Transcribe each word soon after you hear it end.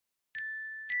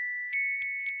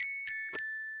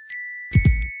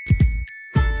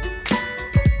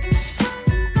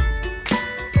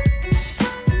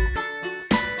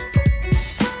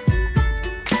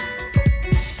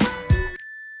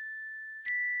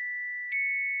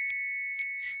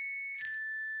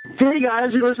Hey guys,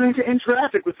 you're listening to In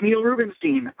Traffic with Neil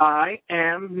Rubenstein. I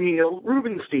am Neil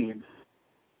Rubenstein.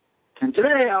 And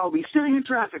today I'll be sitting in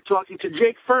traffic talking to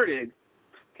Jake Fertig,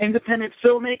 independent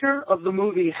filmmaker of the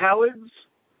movie Howeds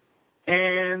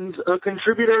and a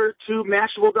contributor to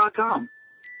Mashable.com.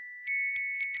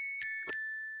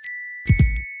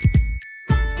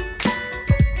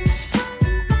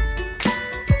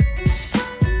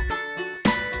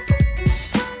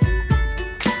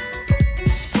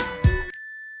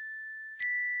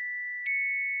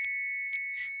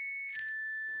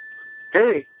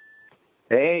 Hey.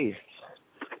 Hey.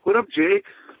 What up, Jake?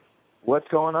 What's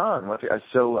going on?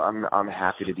 So I'm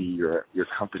happy to be your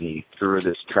company through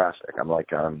this traffic. I'm like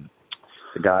the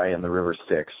guy in the River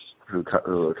Styx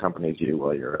who accompanies you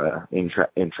while you're in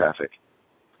traffic.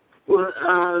 Well,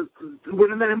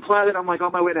 wouldn't that imply that I'm like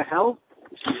on my way to hell?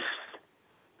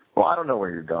 Well, I don't know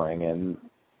where you're going, and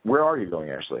where are you going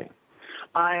actually?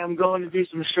 I am going to do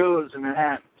some shows in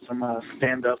Manhattan, some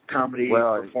stand-up comedy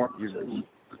performances.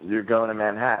 You're going to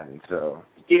Manhattan, so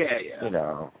yeah. You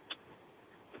know.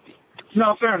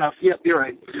 No, fair enough. Yep, you're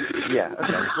right. Yeah,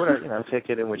 whatever, take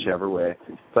it in whichever way.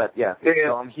 But yeah.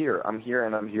 So I'm here,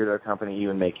 and I'm here to accompany you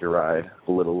and make your ride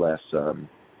a little less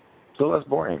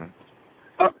boring.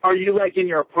 Are you like in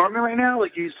your apartment right now?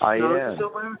 Like you snuggled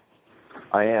somewhere?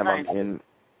 I am. Nice.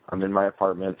 I'm in my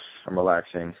apartment. I'm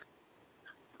relaxing.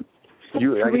 I guess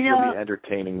you'll be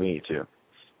entertaining me too.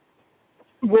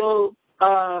 Well,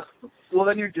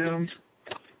 then you're doomed.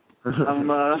 I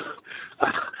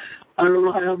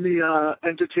rely on the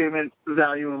entertainment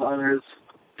value of others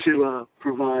to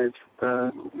provide.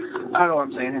 I don't know what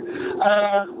I'm saying here.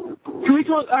 Can we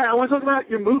talk? All right, I want to talk about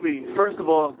your movie first of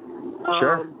all.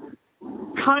 Sure.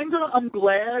 I'm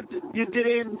glad you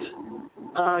didn't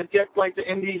get like the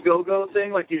Indiegogo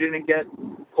thing, like you didn't get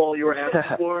all you were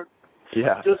asking for.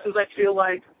 Yeah. Just as I feel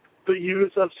like the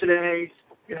youth of today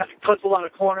cuts a lot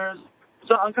of corners.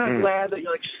 So I'm kind of glad that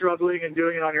you're like struggling and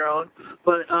doing it on your own.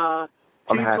 But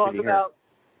I'm happy to hear.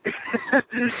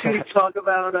 Can you talk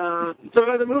about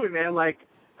the movie, man? Like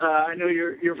I know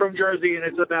you're from Jersey, and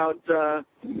it's about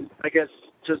I guess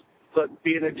just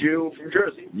being a Jew from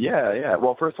Jersey. Yeah.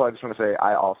 Well, first of all, I just want to say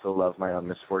I also love my own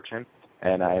misfortune,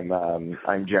 and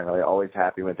I'm generally always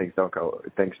happy when things don't go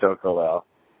well.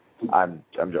 I'm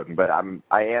joking, but I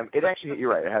am. It actually, you're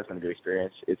right. It has been a good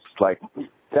experience. It's like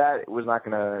that was not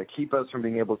going to keep us from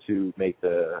being able to make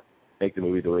the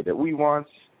movie the way that we want,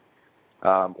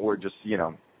 or just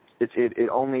it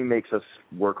only makes us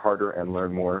work harder and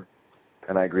learn more.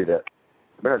 And I agree that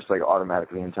we're not just like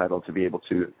automatically entitled to be able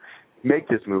to make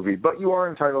this movie, but you are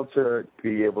entitled to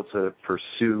be able to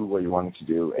pursue what you wanted to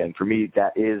do. And for me,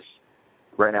 that is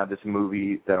right now this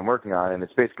movie that I'm working on, and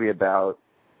it's basically about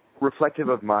reflective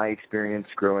of my experience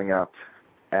growing up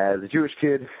as a Jewish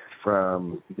kid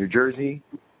from New Jersey.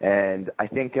 And I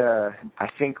think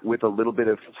with a little bit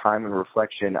of time and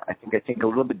reflection, I think a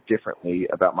little bit differently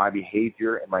about my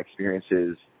behavior and my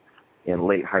experiences in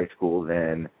late high school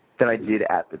than I did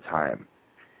at the time.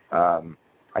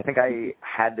 I think I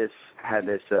had this,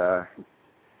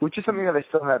 which is something that I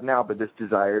still have now, but this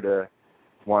desire to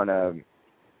want to,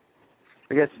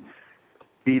 I guess,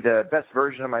 be the best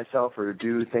version of myself or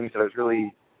do things that I was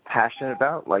really passionate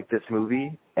about, like this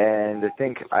movie. And I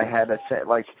think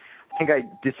I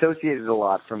dissociated a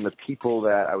lot from the people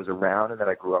that I was around and that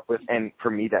I grew up with. And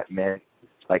for me, that meant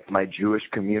like my Jewish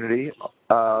community,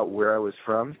 where I was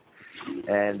from.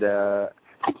 And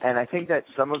I think that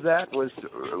some of that was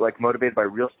like motivated by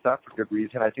real stuff for good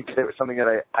reason. I think that it was something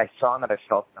that I saw and that I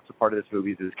felt that's a part of this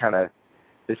movie, is kind of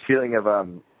this feeling of,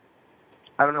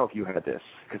 I don't know if you had this,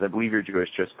 because I believe you're Jewish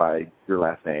just by your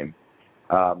last name.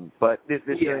 But this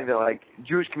feeling that like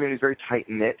Jewish community is very tight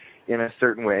knit in a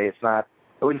certain way. It's not,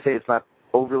 I wouldn't say it's not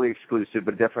overly exclusive,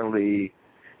 but definitely,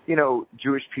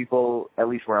 Jewish people, at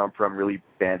least where I'm from, really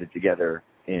banded together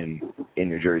in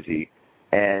New Jersey.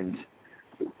 And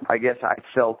I guess I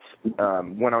felt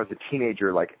when I was a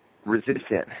teenager like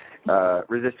resistant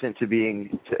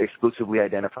to exclusively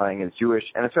identifying as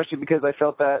Jewish, and especially because I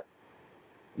felt that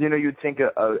you'd think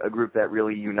a group that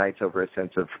really unites over a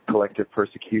sense of collective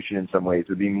persecution in some ways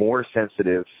would be more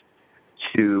sensitive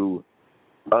to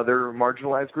other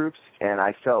marginalized groups. And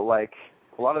I felt like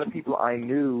a lot of the people I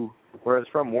knew where I was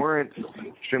from weren't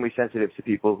extremely sensitive to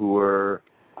people who were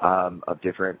of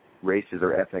different races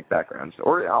or ethnic backgrounds.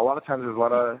 Or a lot of times there's a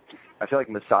lot of, I feel like,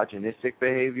 misogynistic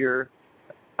behavior.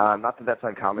 Not that that's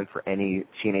uncommon for any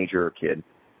teenager or kid.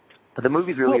 But the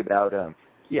movie's really about,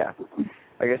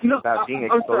 I guess it's about being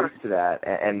exposed to that,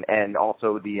 and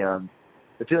also the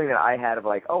feeling that I had of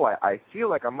like, I feel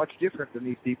like I'm much different than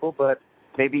these people, but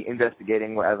maybe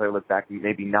investigating as I look back,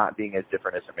 maybe not being as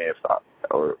different as I may have thought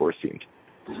or seemed.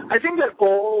 I think that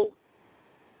all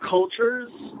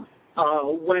cultures,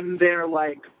 when they're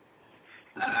like,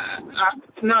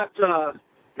 not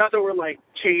that we're like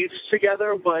caged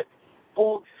together, but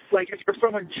all, like if you're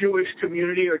from a Jewish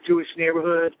community or Jewish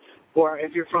neighborhood, or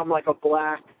if you're from like a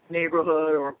black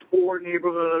neighborhood or a poor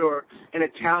neighborhood or an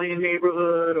Italian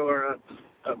neighborhood or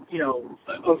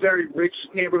a very rich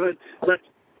neighborhood, like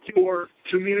your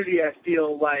community, I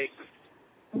feel like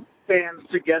bands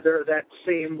together that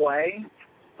same way,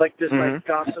 like this like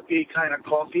gossipy kind of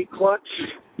coffee clutch.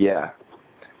 Yeah.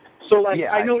 So like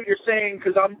I know what you're saying,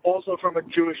 because I'm also from a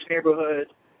Jewish neighborhood,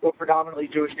 or predominantly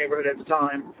Jewish neighborhood at the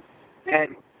time,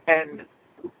 and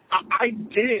I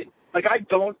did like I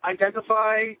don't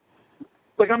identify,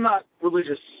 like I'm not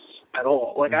religious at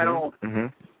all. Like I don't,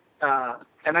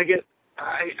 and I get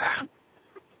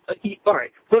all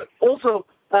right, but also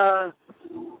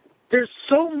there's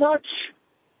so much.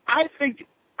 I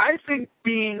think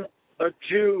being a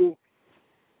Jew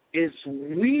is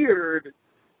weird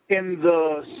in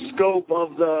the scope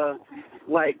of the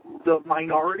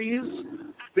minorities,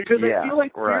 because I feel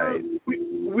like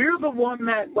we're the one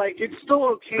that, like, it's still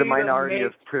okay. The minority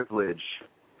of privilege.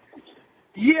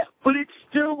 Yeah, but it's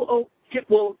still okay.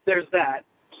 Well, there's that,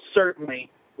 certainly.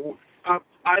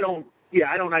 I don't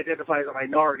identify as a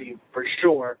minority for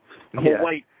sure. I'm a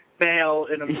white male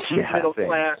in a middle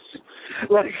class.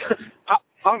 Like,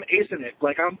 I'm acing it.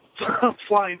 Like, I'm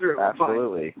flying through.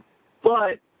 Absolutely.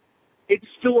 But it's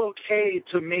still okay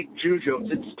to make Jew jokes.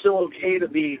 It's still okay to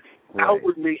be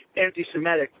outwardly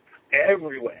anti-Semitic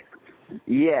everywhere.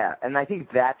 Yeah, and I think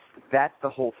that's the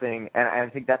whole thing, and I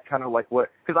think that's kind of like what,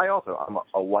 because I'm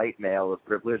a white male of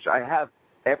privilege. I have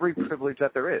every privilege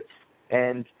that there is,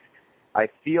 and I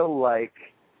feel like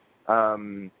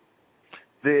the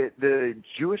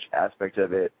Jewish aspect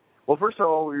of it. Well, first of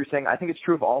all, what you're saying, I think it's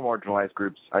true of all marginalized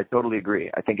groups. I totally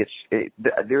agree. I think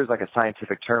there's like a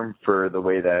scientific term for the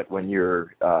way that when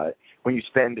you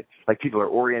spend, like, people are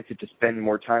oriented to spend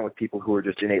more time with people who are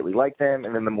just innately like them,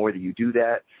 and then the more that you do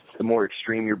that, the more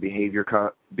extreme your behavior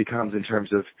becomes in terms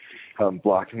of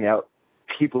blocking out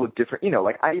people with different,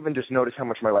 like, I even just noticed how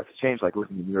much my life has changed, like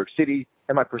living in New York City,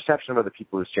 and my perception of other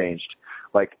people has changed,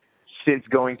 like, since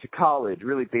going to college,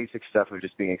 really basic stuff of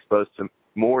just being exposed to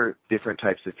more different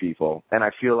types of people. And I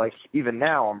feel like even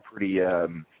now I'm pretty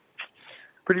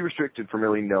restricted from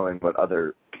really knowing what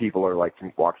other people are like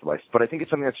from walks of life. But I think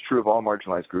it's something that's true of all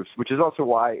marginalized groups, which is also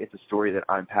why it's a story that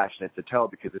I'm passionate to tell,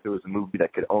 because if it was a movie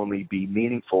that could only be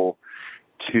meaningful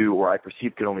to, or I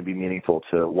perceive could only be meaningful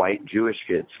to, white Jewish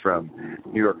kids from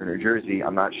New York or New Jersey,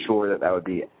 I'm not sure that would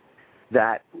be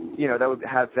that would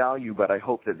have value, but I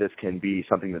hope that this can be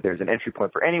something that there's an entry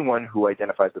point for anyone who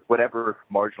identifies with whatever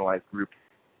marginalized group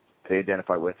they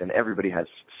identify with, and everybody has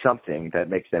something that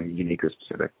makes them unique or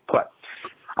specific. But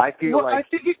I feel I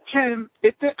think it can.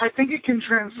 I think it can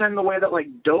transcend the way that, like,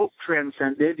 Dope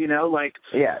transcended. Like,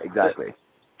 yeah, exactly.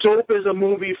 Dope is a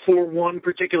movie for one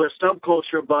particular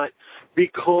subculture, but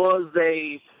because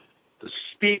they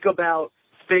speak about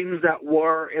things that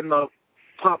were in the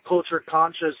pop culture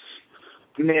consciousness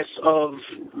of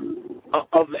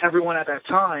everyone at that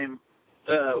time,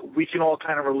 we can all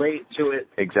kind of relate to it.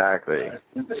 Exactly.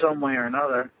 In some way or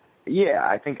another. Yeah,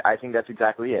 I think that's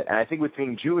exactly it. And I think with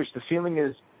being Jewish, the feeling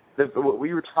is that what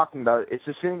we were talking about, it's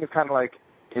a feeling of kind of like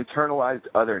internalized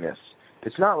otherness.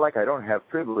 It's not like I don't have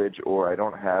privilege or I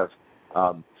don't have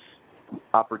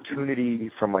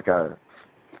opportunity from like a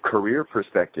career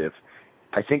perspective.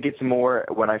 I think it's more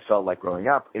when I felt like growing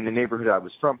up in the neighborhood I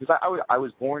was from, because I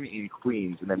was born in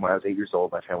Queens, and then when I was 8 years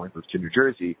old, my family moved to New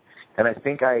Jersey, and I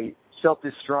think I felt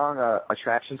this strong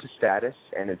attraction to status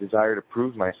and a desire to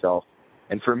prove myself.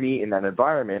 And for me, in that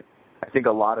environment, I think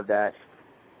a lot of that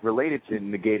related to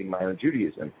negating my own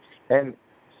Judaism. And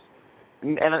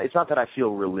it's not that I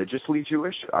feel religiously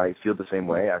Jewish. I feel the same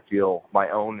way. I feel my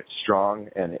own strong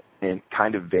and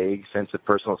kind of vague sense of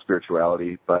personal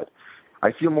spirituality, but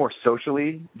I feel more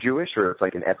socially Jewish, or it's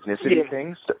like an ethnicity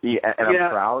thing. So, and I'm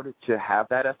proud to have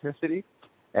that ethnicity.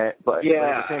 But at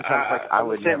the same time, it's like I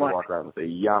would never walk around with a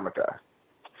yarmulke.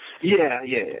 Yeah.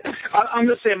 I'm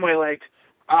the same way. Like,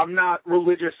 I'm not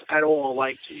religious at all.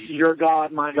 Like, your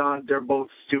God, my God, they're both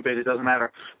stupid. It doesn't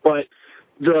matter. But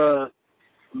the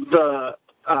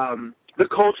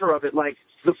culture of it, like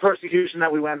the persecution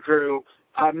that we went through,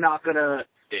 I'm not gonna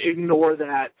ignore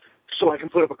that so I can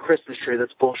put up a Christmas tree.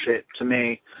 That's bullshit to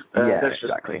me. That's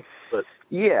exactly.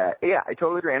 Yeah, I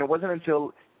totally agree. And it wasn't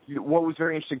until what was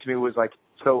very interesting to me was, like,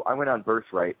 so I went on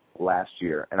Birthright last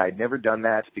year, and I'd never done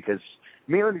that because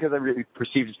mainly because I really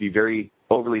perceived it to be very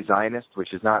overly Zionist,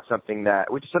 which is something that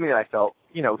I felt,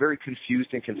 very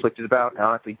confused and conflicted about, and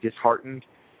honestly disheartened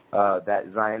that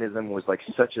Zionism was like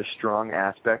such a strong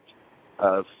aspect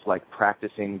of like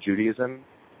practicing Judaism.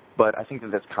 But I think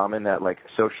that that's common, that like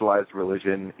socialized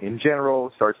religion in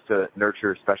general starts to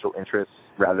nurture special interests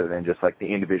rather than just like the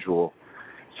individual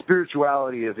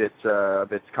spirituality of its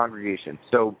congregation.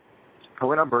 So I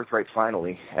went on Birthright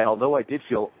finally, and although I did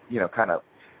feel, kind of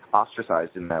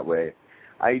ostracized in that way,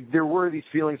 there were these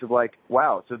feelings of like,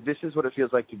 wow, so this is what it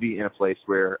feels like to be in a place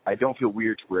where I don't feel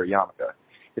weird to wear a yarmulke.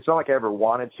 It's not like I ever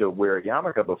wanted to wear a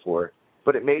yarmulke before,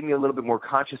 but it made me a little bit more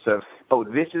conscious of,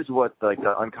 this is what like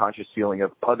the unconscious feeling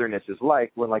of otherness is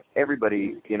like, when like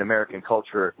everybody in American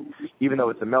culture, even though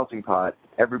it's a melting pot,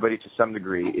 everybody to some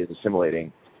degree is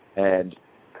assimilating and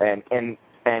in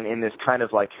this kind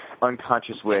of like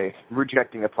unconscious way,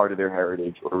 rejecting a part of their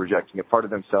heritage or rejecting a part of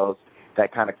themselves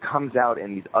that kind of comes out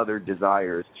in these other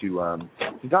desires to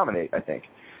dominate, I think.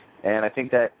 And I think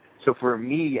that, so for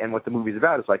me and what the movie's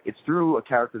about is like, it's through a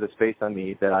character that's based on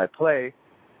me that I play,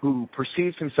 who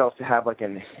perceives himself to have like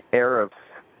an air of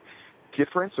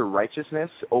difference or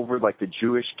righteousness over like the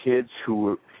Jewish kids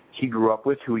who he grew up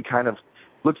with, who he kind of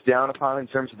looks down upon in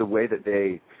terms of the way that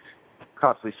they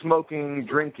constantly smoking,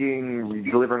 drinking,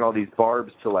 delivering all these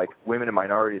barbs to like women and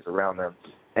minorities around them.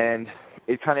 And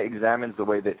it kind of examines the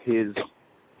way that the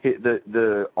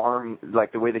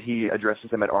way that he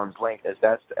addresses them at arm's length, as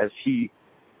he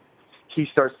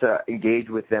starts to engage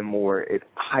with them more, it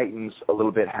heightens a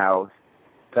little bit how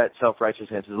that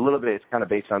self-righteousness is a little bit, it's kind of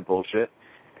based on bullshit,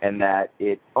 and that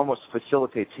it almost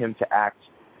facilitates him to act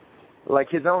like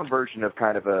his own version of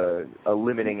kind of a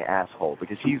limiting asshole,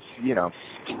 because he's,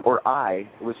 I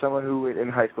was someone who in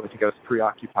high school, I think I was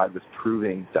preoccupied with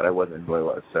proving that I wasn't who I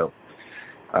was. So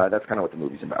that's kind of what the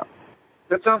movie's about.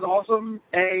 That sounds awesome,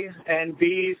 A, and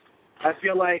B, I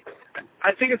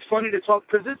think it's funny to talk,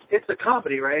 because it's a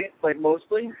comedy, right? Like,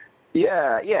 mostly?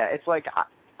 Yeah, it's like,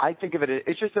 I think of it,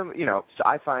 it's just, so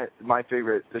I find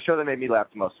the show that made me laugh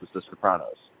the most was The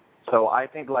Sopranos. So I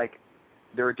think, like,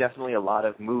 there are definitely a lot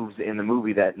of moves in the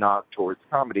movie that knock towards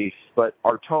comedy, but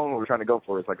our tone, what we're trying to go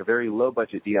for, is like a very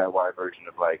low-budget DIY version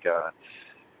of, like,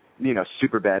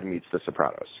 Superbad meets The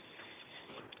Sopranos.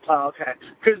 Oh, okay.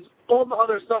 Because all the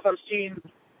other stuff I've seen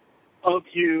of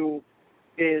you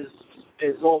is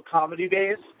all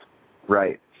comedy-based.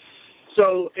 Right.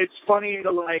 So it's funny to,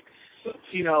 like,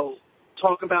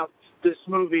 talk about this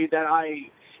movie that I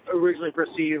originally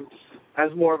perceived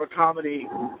as more of a comedy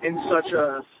in such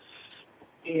a,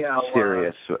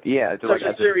 serious. It's such like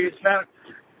a serious matter.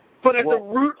 But at the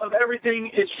root of everything,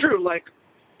 it's true. Like,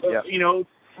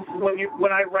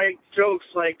 when I write jokes,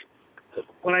 like,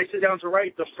 when I sit down to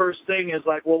write, the first thing is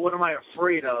like, well, what am I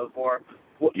afraid of? Or,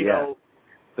 you know.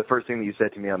 The first thing that you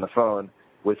said to me on the phone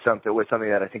was something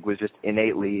that I think was just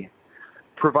innately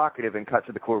provocative and cut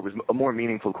to the core, was a more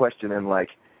meaningful question than like,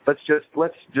 let's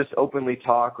just openly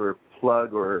talk or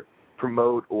plug or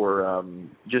promote or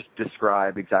just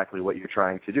describe exactly what you're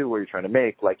trying to do, what you're trying to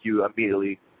make. Like, you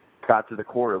immediately got to the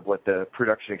core of what the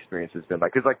production experience has been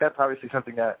like. Because, like, that's obviously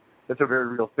something that's a very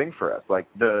real thing for us. Like,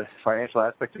 the financial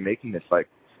aspect of making this, like,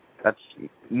 that's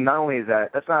not only is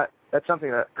that's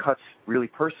something that cuts really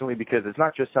personally, because it's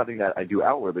not just something that I do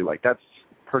outwardly. Like, that's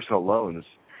personal loans.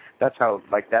 That's how,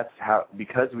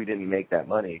 because we didn't make that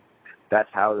money, that's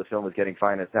how the film is getting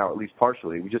financed now, at least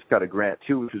partially. We just got a grant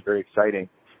too, which was very exciting,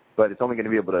 but it's only going to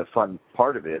be able to fund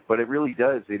part of it. But it really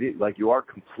does. Like, you are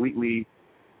completely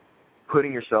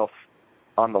putting yourself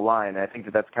on the line. And I think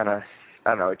that's kind of, I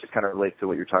don't know, it just kind of relates to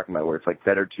what you're talking about, where it's like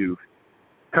better to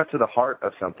cut to the heart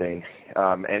of something.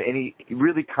 And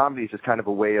comedy is just kind of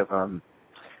a way of,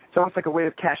 it's almost like a way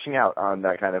of cashing out on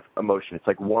that kind of emotion. It's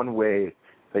like one way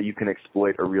that you can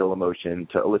exploit a real emotion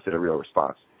to elicit a real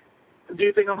response. Do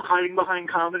you think I'm hiding behind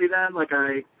comedy then? Like,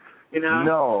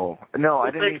 No,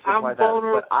 I didn't mean to imply that,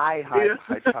 but I hide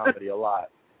behind comedy a lot.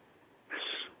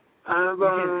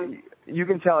 You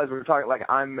can tell as we're talking, like,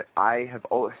 I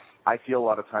feel a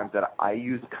lot of times that I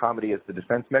use comedy as the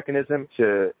defense mechanism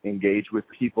to engage with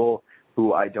people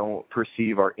who I don't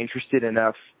perceive are interested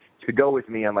enough to go with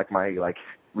me on, like, my, like,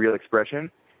 real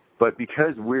expression. But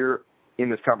because we're in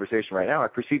this conversation right now, I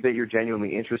perceive that you're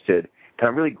genuinely interested, and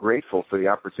I'm really grateful for the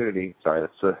opportunity. Sorry,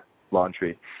 that's the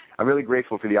laundry. I'm really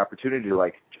grateful for the opportunity to,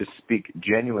 like, just speak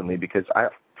genuinely, because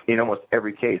in almost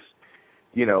every case,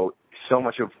 so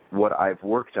much of what I've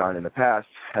worked on in the past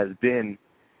has been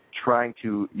trying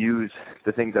to use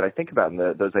the things that I think about and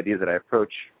those ideas that I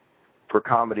approach for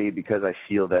comedy, because I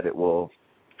feel that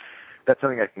that's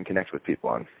something I can connect with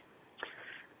people on.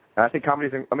 And I think comedy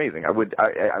is amazing. I would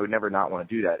never not want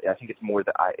to do that. I think it's more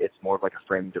of like a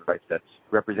framing device that's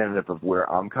representative of where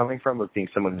I'm coming from, of being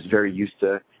someone who's very used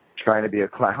to trying to be a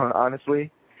clown,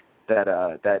 honestly.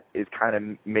 That is kind of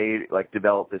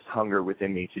develop this hunger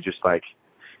within me to just try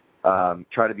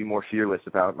to be more fearless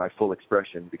about my full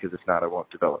expression, because if not, I won't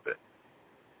develop it.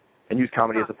 And use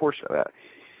comedy as a portion of that.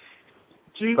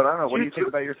 But I don't know. What do you think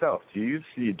about yourself? Do you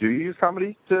use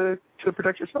comedy to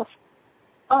protect yourself?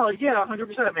 Oh yeah,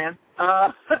 100%, man.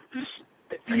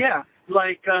 Yeah,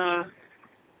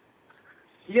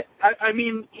 yeah. I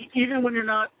mean, even when you're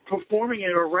not performing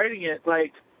it or writing it,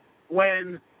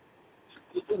 when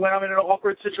I'm in an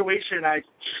awkward situation, I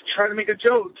try to make a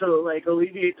joke to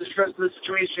alleviate the stress of the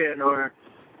situation, or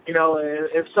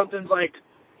if something's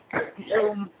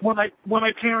when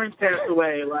my parents passed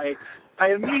away,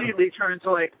 I immediately turned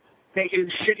to making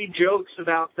shitty jokes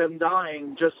about them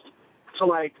dying, just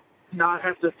to not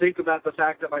have to think about the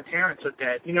fact that my parents are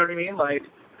dead. You know what I mean?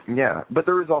 Yeah, but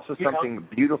there is also something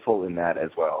beautiful in that as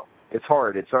well. It's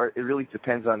hard. It really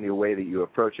depends on the way that you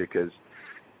approach it, because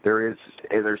there's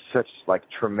such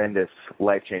tremendous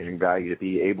life-changing value to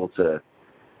be able to,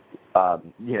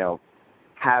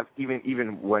 have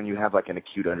even when you have an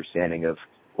acute understanding of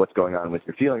what's going on with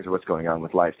your feelings or what's going on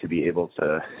with life, to be able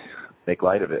to make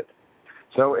light of it.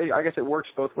 So I guess it works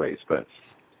both ways, but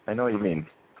I know what you mean.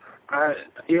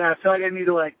 Yeah, I feel like I need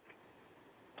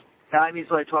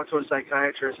to talk to a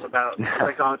psychiatrist about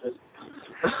psychologist.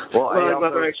 Well,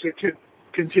 whether I should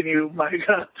continue my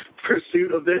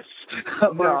pursuit of this.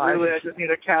 I just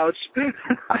need a couch.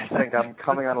 I think I'm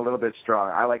coming on a little bit strong.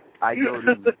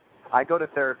 I go to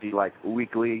therapy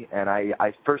weekly, and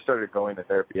I first started going to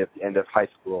therapy at the end of high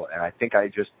school, and I think I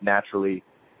just naturally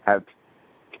have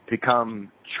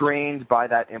become trained by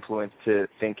that influence to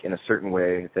think in a certain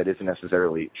way that isn't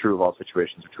necessarily true of all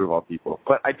situations or true of all people.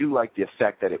 But I do like the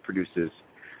effect that it produces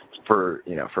for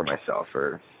myself,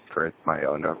 or for my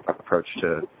own approach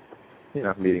to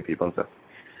meeting people and stuff.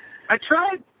 I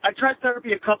tried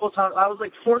therapy a couple of times. I was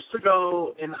forced to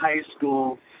go in high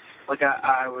school.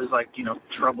 I was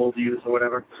troubled youth or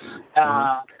whatever.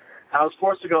 I was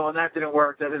forced to go, and that didn't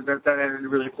work. That ended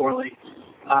really poorly.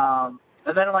 And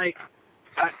then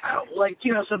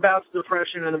some bouts of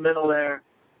depression in the middle there,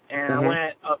 and I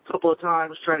went a couple of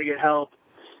times trying to get help,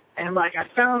 and I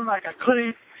found I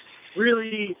couldn't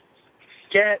really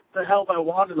get the help I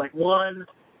wanted. One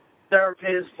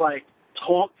therapist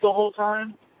talked the whole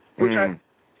time, which I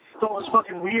thought was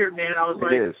fucking weird, man. I was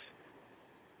it is.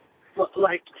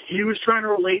 He was trying to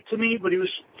relate to me, but he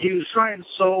was trying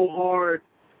so hard.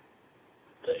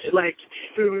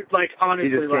 Honestly,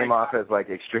 he just came off as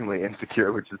extremely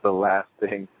insecure, which is the last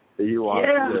thing that you want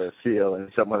to feel in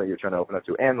someone that you're trying to open up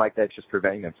to, and that's just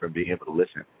preventing them from being able to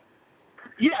listen.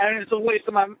 Yeah, and it's a waste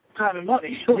of my time and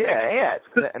money. Yeah,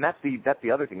 and that's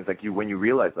the other thing is when you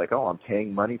realize oh, I'm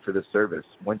paying money for this service.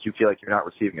 Once you feel like you're not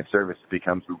receiving a service, it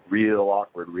becomes real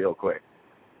awkward real quick.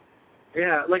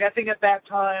 Yeah, I think at that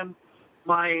time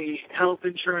my health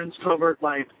insurance covered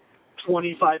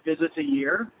 25 visits a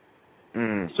year. So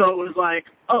it was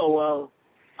oh well,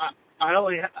 I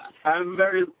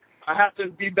have to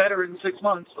be better in 6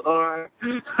 months, or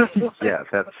yeah,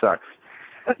 that sucks.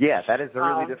 Yeah, that is a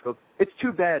really difficult. It's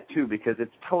too bad too, because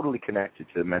it's totally connected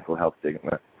to mental health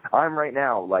stigma. I'm right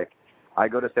now I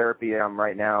go to therapy.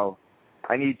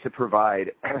 I need to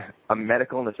provide a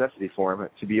medical necessity form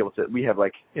to be able to. We have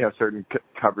certain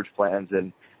coverage plans,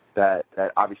 and that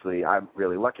obviously I'm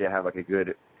really lucky. I have a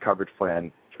good coverage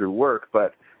plan through work,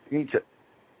 but you need to,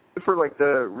 for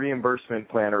the reimbursement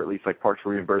plan, or at least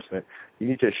partial reimbursement, you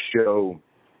need to show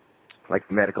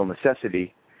medical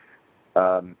necessity.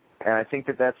 And I think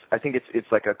it's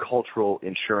a cultural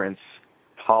insurance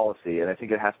policy, and I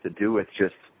think it has to do with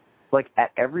just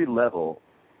at every level,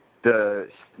 the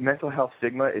mental health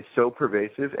stigma is so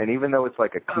pervasive, and even though it's a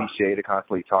cliche to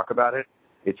constantly talk about it,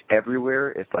 it's everywhere.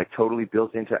 It's totally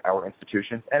built into our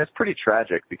institutions, and it's pretty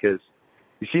tragic, because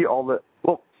you see all the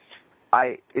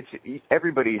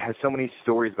everybody has so many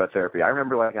stories about therapy. I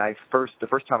remember the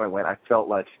first time I went, I felt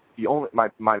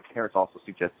my parents also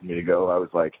suggested me to go. I was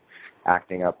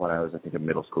acting up when I was, I think, in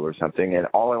middle school or something, and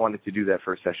all I wanted to do that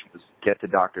first session was get the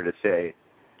doctor to say,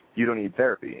 you don't need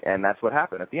therapy, and that's what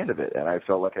happened at the end of it, and I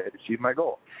felt like I had achieved my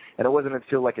goal. And it wasn't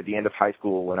until at the end of high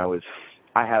school when I'm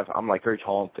very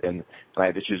tall, and I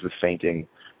have issues with fainting,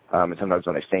 and sometimes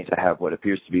when I faint I have what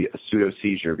appears to be a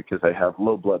pseudo-seizure, because I have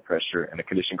low blood pressure and a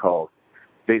condition called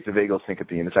vasovagal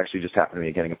syncope, and this actually just happened to me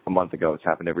again a month ago. It's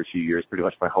happened every few years, pretty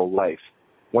much my whole life.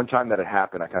 One time that it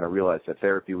happened, I kind of realized that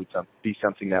therapy would be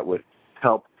something that would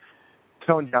help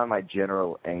tone down my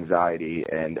general anxiety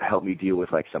and help me deal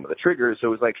with like some of the triggers. So it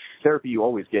was like therapy you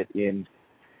always get in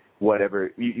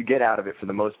whatever you get out of it for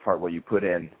the most part what you put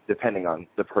in, depending on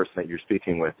the person that you're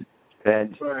speaking with.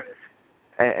 And right.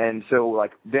 and so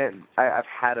like then I've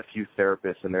had a few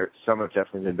therapists, and some have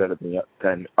definitely been better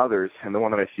than others. And the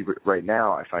one that I see right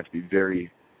now I find to be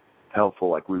very helpful.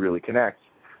 Like we really connect.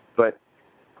 But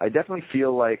I definitely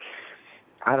feel like,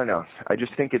 I don't know, I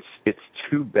just think it's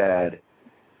too bad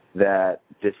that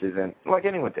this isn't, like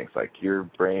anyone thinks, like your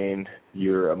brain,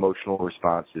 your emotional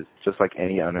response is just like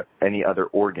any other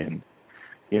organ.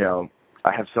 You know,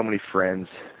 I have so many friends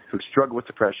who struggle with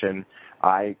depression.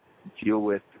 I deal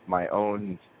with my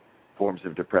own forms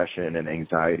of depression and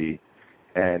anxiety,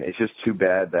 and it's just too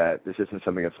bad that this isn't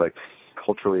something that's like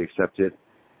culturally accepted.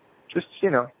 Just,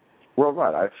 you know,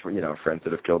 worldwide. I've, you know, friends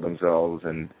that have killed themselves,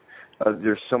 and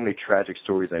there's so many tragic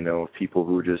stories I know of people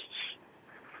who just,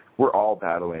 we're all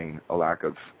battling a lack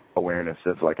of awareness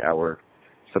of like our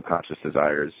subconscious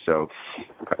desires. So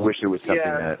I wish it was something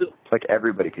that like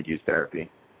everybody could use therapy.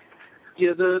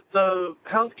 Yeah, the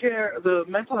healthcare, the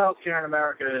mental health care in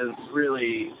America is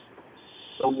really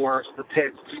the worst, the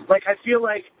pits. Like, I feel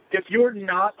like if you're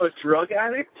not a drug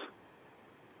addict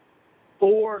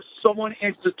or someone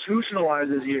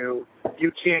institutionalizes you,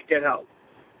 you can't get help.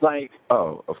 Like,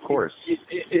 oh, of course.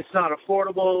 It's not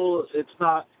affordable. It's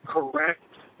not correct.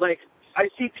 Like, I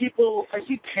see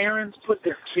parents put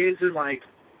their kids in, like,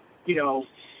 you know,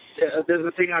 there's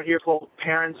a thing out here called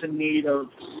Parents in Need of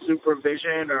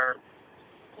Supervision or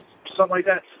something like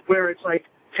that, where it's like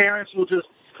parents will just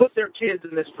put their kids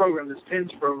in this program, this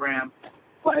PINS program,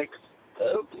 like,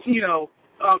 you know,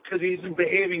 because he's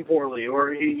behaving poorly,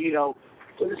 or he, you know,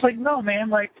 it's like, no, man,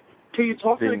 like, can you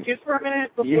talk to the kid for a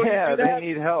minute before you do that? They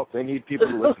need help. They need people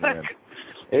to listen to them.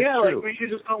 Yeah, true. like we should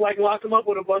just like lock them up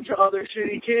with a bunch of other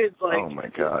shitty kids. Like, oh my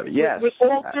God, yes, with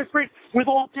all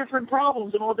different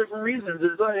problems and all different reasons.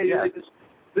 It's like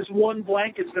this one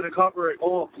blanket's going to cover it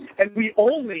all, and we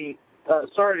only.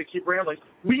 Sorry to keep rambling.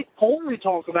 We only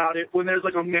talk about it when there's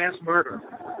like a mass murder,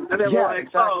 and then we're like,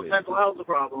 exactly. "Oh, mental health's a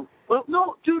problem." Well,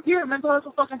 no, dude, mental health's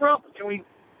a fucking problem. Can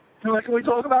we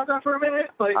talk about that for a minute?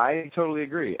 Like, I totally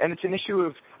agree. And it's an issue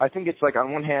of, I think it's like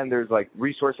on one hand there's like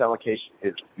resource allocation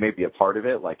is maybe a part of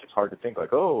it. Like it's hard to think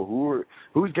like, oh,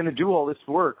 who's going to do all this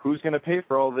work? Who's going to pay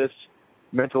for all this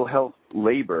mental health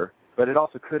labor? But it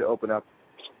also could open up,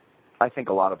 I think,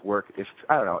 a lot of work. If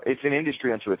I don't know, it's an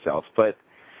industry unto itself. But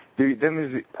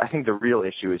I think the real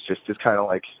issue is just this kind of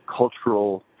like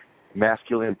cultural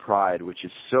masculine pride, which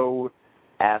is so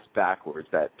ass backwards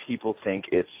that people think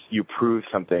it's you prove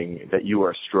something that you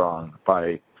are strong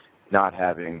by not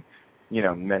having, you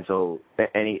know,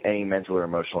 any mental or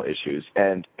emotional issues,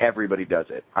 and everybody does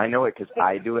it. I know it because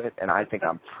I do it, and I think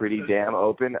I'm pretty damn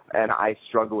open, and I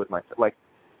struggle with myself. Like,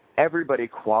 everybody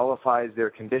qualifies their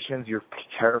conditions. You're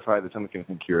terrified that someone can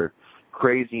think you're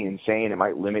crazy, insane. It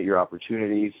might limit your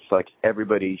opportunities. Like,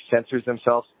 everybody censors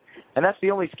themselves, and that's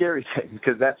the only scary thing,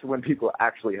 because that's when people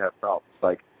actually have problems.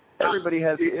 Like, everybody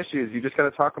has the issues. You just got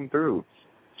to talk them through.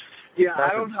 Yeah,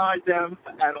 I don't hide them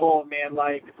at all, man.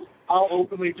 Like, I'll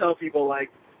openly tell people, like,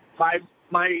 my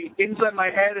inside my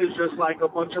head is just like a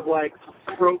bunch of like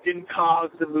broken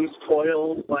cogs and loose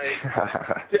coils. Like,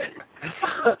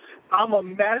 I'm a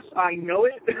mess. I know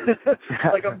it.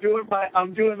 Like, I'm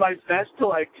doing my best to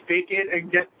like fake it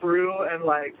and get through, and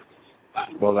like.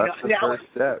 Well, that's the first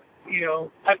step. You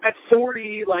know, at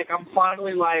 40, like, I'm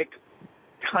finally like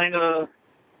kind of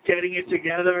getting it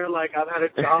together. Like, I've had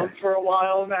a job for a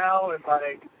while now, and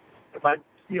like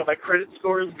my credit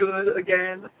score is good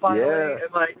again finally,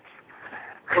 and like,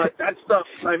 but that stuff,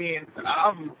 I mean,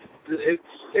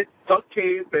 it's duct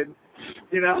tape, and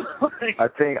you know. Like, I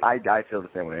think I feel the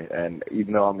same way, and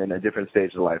even though I'm in a different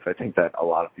stage of life, I think that a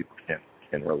lot of people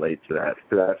can relate to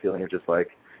that feeling of just like,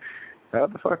 how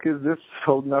the fuck is this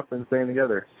holding up and staying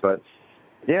together? But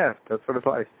yeah, that's what it's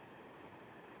like.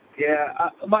 Yeah,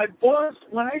 my boss,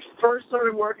 when I first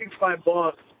started working for my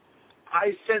boss,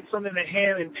 I said something to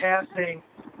him in passing,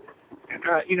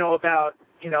 you know, about,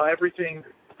 you know, everything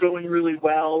going really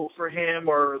well for him,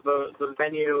 or the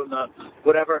venue and the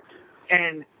whatever.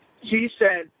 And he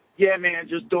said, yeah, man,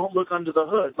 just don't look under the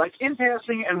hood, like in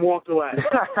passing, and walked away.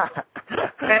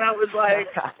 And I was like,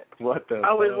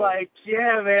 like,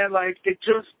 yeah, man, like, it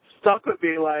just stuck with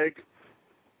me, like,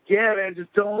 yeah, man,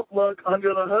 just don't look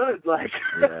under the hood. Like,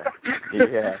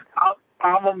 yeah.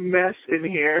 I'm a mess in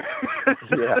here.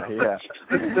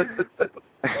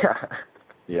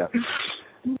 Yeah.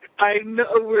 I know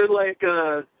we're like,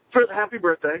 happy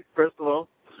birthday, first of all.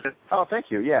 Oh, thank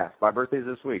you. Yeah, my birthday's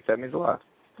this week. That means a lot.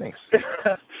 Thanks.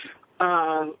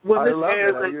 when I this love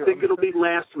airs, it. I think it'll be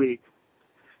last week.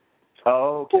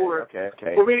 Oh, okay,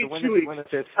 Or maybe 2 weeks.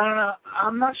 I don't know.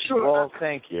 I'm not sure. Well,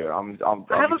 thank you. I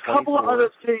have a couple of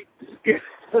other things.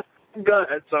 Go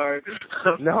ahead. Sorry.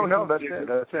 No, that's it.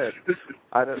 That's it.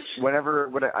 I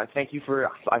thank you for.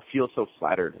 I feel so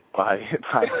flattered by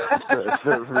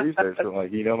the research. I'm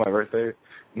like, my birthday.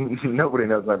 Nobody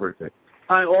knows my birthday.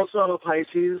 I also have a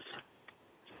Pisces.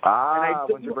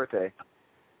 When's your birthday?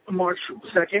 March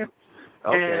 2nd.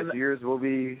 Okay, and so yours will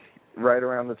be right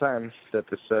around the time that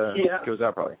this goes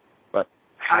out, probably. But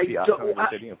happy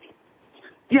birthday to you.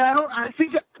 Yeah, I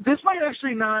think this might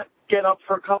actually not get up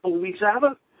for a couple of weeks. I have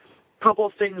a couple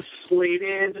of things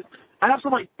slated. I have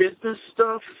some business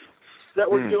stuff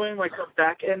that we're doing, some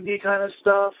back-endy kind of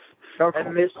stuff. Okay.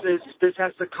 And this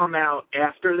has to come out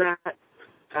after that.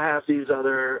 I have these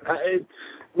other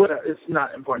whatever. It's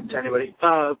not important to anybody.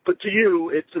 But to you,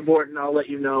 it's important. I'll let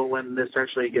you know when this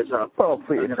actually gets up. Oh,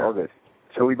 please, it's all good.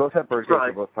 So we both have birthdays.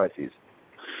 We're both Pisces.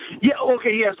 Yeah.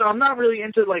 Okay. Yeah. So I'm not really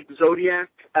into zodiac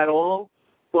at all,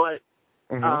 but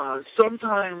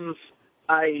sometimes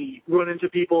I run into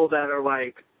people that are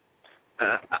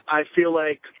I feel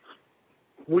like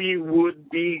we would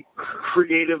be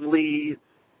creatively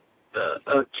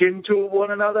akin to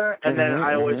one another, and then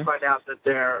I always find out that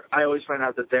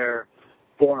they're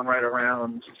born right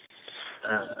around.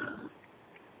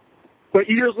 But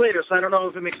years later, so I don't know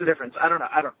if it makes a difference. I don't know.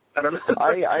 I don't know.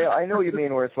 I know what you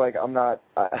mean. Where it's I'm not.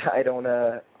 I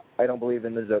don't believe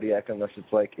in the zodiac unless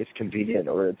it's convenient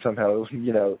or it somehow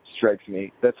strikes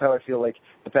me. That's how I feel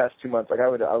the past 2 months. I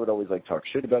would always talk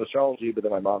shit about astrology, but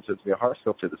then my mom sends me a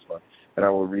horoscope for this month, and I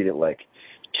will read it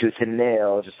tooth and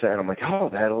nail, just saying, I'm oh,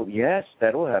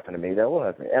 that will happen to me. That will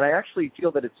happen. And I actually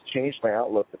feel that it's changed my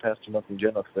outlook the past 2 months in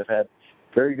general because I've had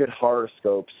very good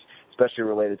horoscopes, especially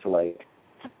related to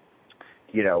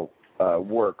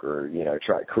work or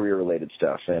career-related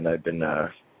stuff, and I've been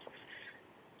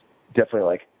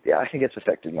definitely I think it's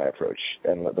affected my approach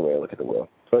and the way I look at the world.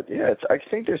 But yeah, I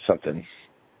think there's something.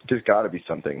 There's got to be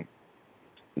something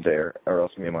there, or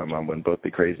else me and my mom wouldn't both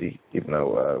be crazy, even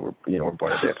though we're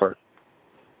born a day apart.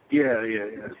 Yeah.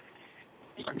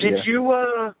 Did you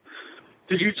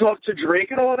talk to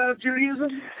Drake at all about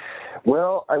Judaism?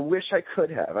 Well, I wish I could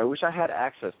have. I wish I had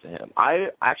access to him. I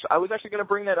was actually going to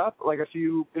bring that up a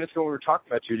few minutes ago when we were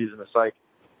talking about Judaism. It's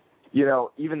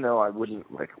even though I wouldn't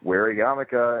wear a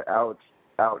yarmulke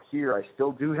out here, I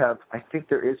still do have. I think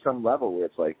there is some level where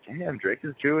it's damn, Drake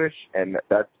is Jewish, and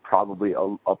that's probably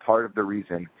a part of the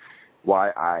reason why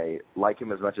I like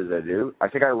him as much as I do. I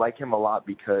think I like him a lot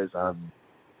because I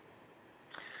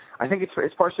think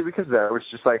it's partially because of that. It's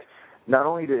just not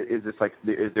only is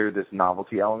there this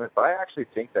novelty element, but I actually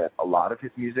think that a lot of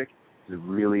his music is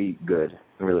really good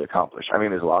and really accomplished. I mean,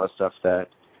 there's a lot of stuff that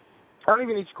I don't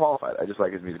even need to qualify it. I just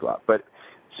like his music a lot. But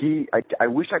I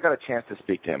wish I got a chance to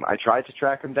speak to him. I tried to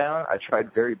track him down. I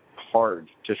tried very hard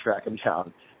to track him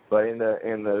down. But in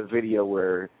the video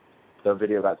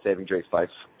about saving Drake's life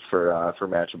for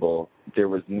Matchable, there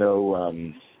was no.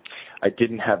 I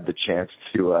didn't have the chance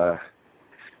to.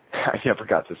 I never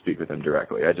got to speak with him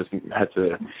directly. I just had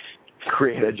to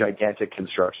create a gigantic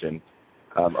construction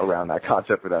around that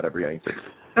concept without ever getting to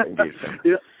engage him.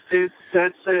 Yeah,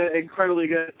 that's incredibly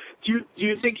good. Do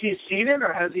you think he's seen it,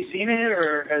 or has he seen it,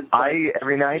 or has?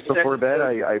 Every night before bed,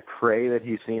 I pray that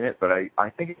he's seen it, but I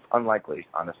think it's unlikely.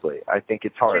 Honestly, I think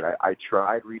it's hard. I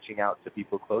tried reaching out to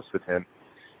people close with him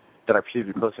that I perceived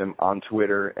to be close to him on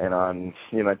Twitter and on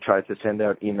I tried to send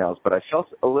out emails, but I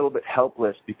felt a little bit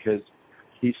helpless because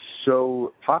he's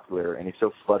so popular and he's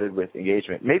so flooded with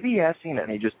engagement. Maybe he has seen it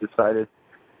and he just decided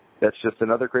that's just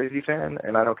another crazy fan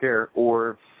and I don't care.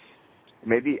 Or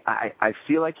maybe I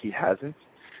feel like he hasn't,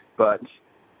 but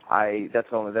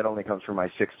that only comes from my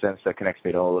sixth sense that connects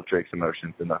me to all of Drake's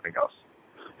emotions and nothing else.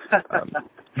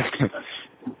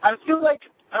 I feel like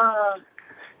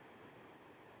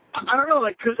I don't know,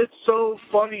 because it's so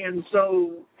funny and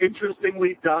so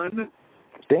interestingly done.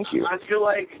 Thank you. I feel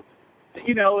like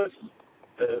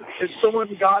if someone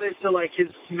got it to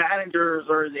his managers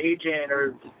or his agent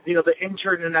or the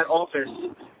intern in that office,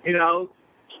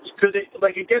 because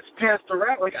it gets passed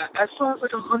around. I saw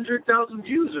it's 100,000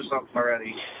 views or something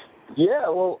already. Yeah,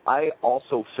 well, I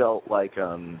also felt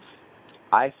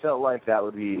that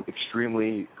would be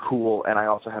extremely cool, and I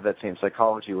also have that same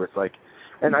psychology where it's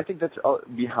and I think that's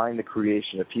behind the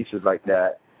creation of pieces like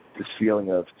that, this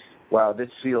feeling of, wow, this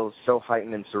feels so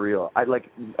heightened and surreal.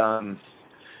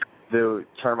 The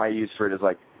term I use for it is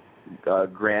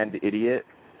grand idiot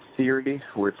theory,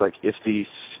 where it's if the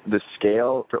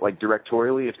scale,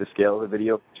 directorially, if the scale of the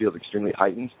video feels extremely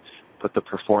heightened, but the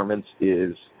performance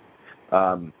is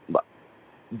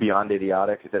beyond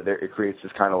idiotic, that it creates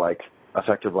this kind of like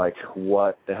effect of like,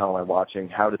 what the hell am I watching?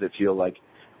 How does it feel like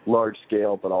large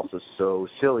scale but also so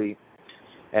silly?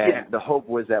 And the hope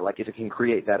was that like if it can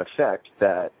create that effect,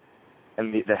 that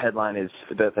and the headline is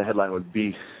that the headline would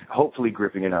be hopefully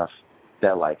gripping enough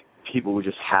that like people would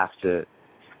just have to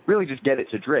really just get it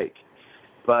to Drake.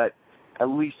 But at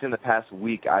least in the past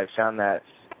week, I've found that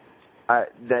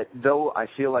that though I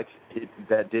feel like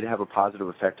that did have a positive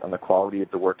effect on the quality of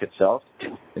the work itself,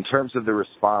 in terms of the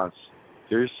response,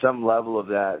 there's some level of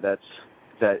that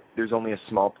there's only a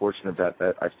small portion of that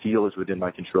I feel is within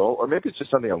my control, or maybe it's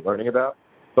just something I'm learning about.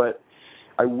 But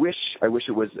I wish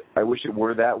it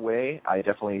were that way. I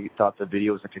definitely thought the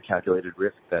video was like a calculated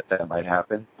risk that might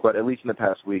happen. But at least in the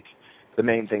past week, the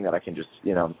main thing that I can just,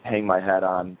 hang my hat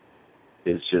on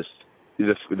is just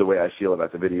the way I feel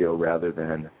about the video, rather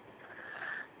than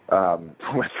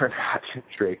whether or not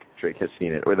Drake has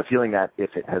seen it, or the feeling that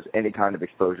if it has any kind of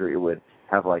exposure, it would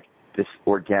have like this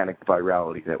organic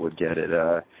virality that would get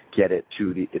it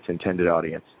to its intended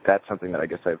audience. That's something that I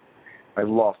guess I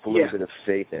lost a little bit of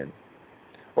faith in.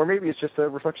 Or maybe it's just a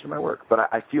reflection of my work, but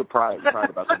I feel proud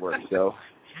about the work. So,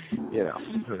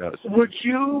 who knows? Would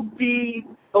you be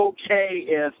okay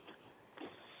if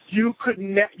you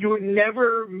would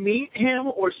never meet him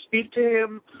or speak to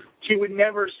him? He would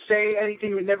never say anything.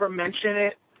 He would never mention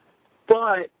it.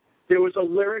 But there was a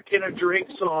lyric in a Drake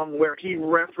song where he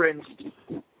referenced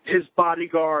his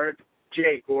bodyguard,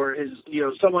 Jake, or his,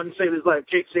 someone saved his life.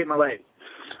 Jake saved my life.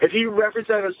 If he referenced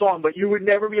that in a song, but you would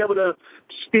never be able to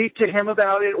speak to him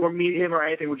about it or meet him or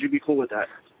anything, would you be cool with that?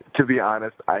 To be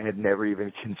honest, I had never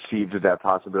even conceived of that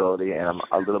possibility, and I'm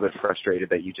a little bit frustrated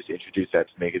that you just introduced that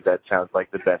to me, because that sounds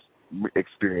like the best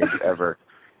experience ever.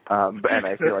 And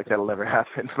I feel like that'll never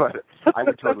happen, but I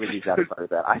would totally be satisfied with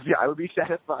that. I would be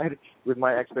satisfied with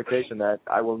my expectation that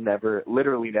I will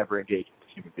literally never engage with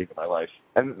a human being in my life.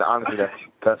 And honestly,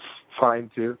 that's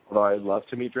fine too, although I'd love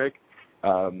to meet Drake.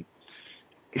 That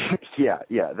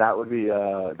would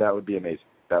be amazing.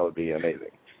 That would be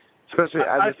amazing. Especially,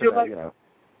 I feel like,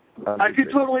 I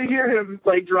could totally hear him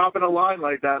like dropping a line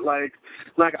like that, like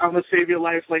I'm gonna save your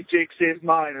life like Jake saved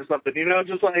mine or something.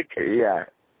 Just like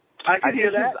I could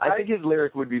hear that. I think his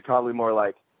lyric would be probably more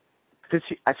like, because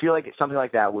I feel like something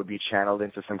like that would be channeled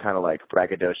into some kind of like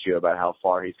braggadocio about how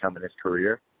far he's come in his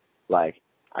career. Like,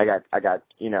 I got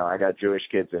Jewish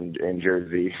kids in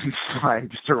Jersey flying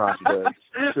to Toronto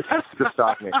to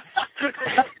stalk me.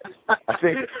 I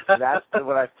think that's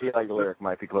what I feel like the lyric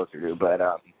might be closer to. But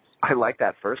I like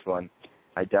that first one.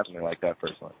 I definitely like that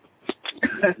first one.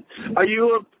 Are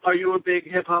you a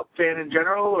big hip hop fan in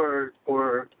general, or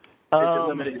is it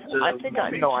limited to? I think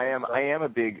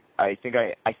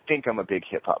I'm a big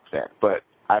hip hop fan, but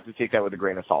I have to take that with a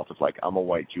grain of salt. It's like, I'm a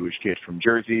white Jewish kid from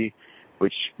Jersey,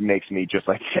 which makes me just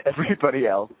like everybody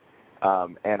else,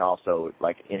 and also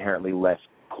like inherently less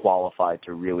qualified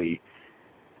to really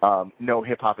know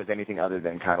hip hop as anything other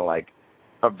than kind of like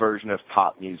a version of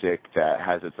pop music that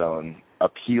has its own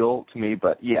appeal to me.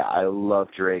 But yeah, I love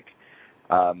Drake.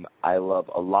 I love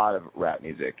a lot of rap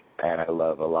music, and I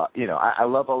love a lot, I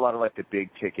love a lot of like the big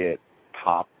ticket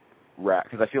pop rap,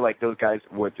 because I feel like those guys,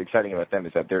 what's exciting about them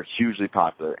is that they're hugely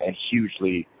popular and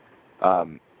hugely,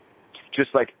 just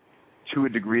like to a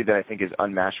degree that I think is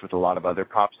unmatched with a lot of other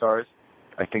pop stars.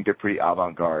 I think they're pretty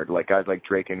avant-garde. Like guys like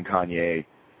Drake and Kanye,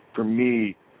 for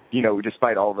me,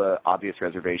 despite all the obvious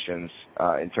reservations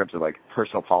in terms of like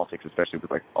personal politics, especially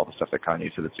with like all the stuff that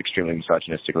Kanye said that's extremely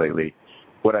misogynistic lately,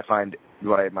 what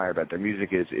I admire about their music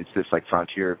is it's this like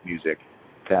frontier of music,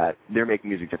 that they're making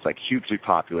music that's like hugely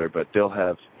popular, but they'll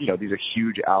have, these are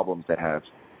huge albums that have,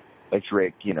 like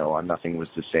Drake, on Nothing Was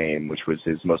the Same, which was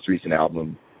his most recent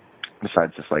album,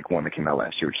 besides this like one that came out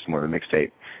last year, which is more of a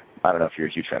mixtape. I don't know if you're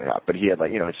a huge fan or not, but he had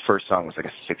like, his first song was like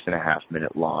a 6.5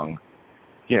 minute long,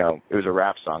 it was a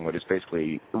rap song, but it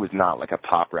was not like a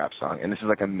pop rap song. And this is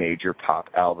like a major pop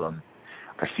album.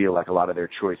 I feel like a lot of their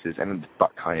choices, and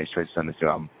Kanye's choices on this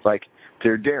album, like,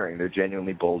 they're daring. They're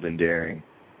genuinely bold and daring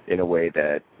in a way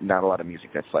that not a lot of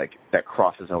music that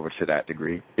crosses over to that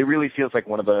degree. It really feels like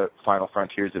one of the final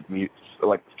frontiers of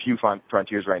few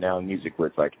frontiers right now in music, where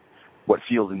it's like what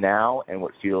feels now and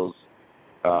what feels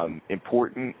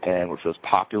important and what feels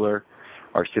popular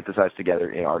are synthesized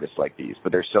together in artists like these.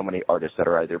 But there's so many artists that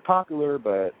are either popular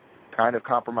but kind of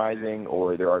compromising,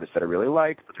 or they're artists that I really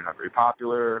like but they're not very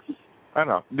popular. I don't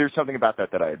know. There's something about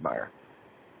that I admire.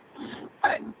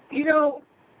 You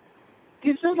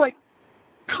said, like,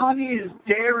 Kanye is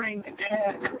daring,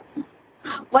 and,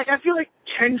 like, I feel like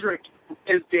Kendrick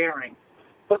is daring.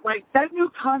 But, like, that new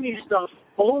Kanye stuff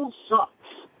all sucks.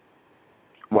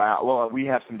 Wow. Well, we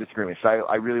have some disagreements.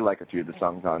 I really like a few of the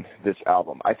songs on this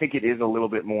album. I think it is a little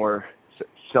bit more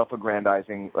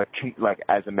self-aggrandizing, like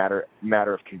as a matter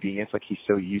of convenience. Like he's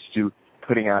so used to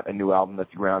putting out a new album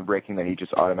that's groundbreaking that he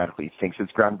just automatically thinks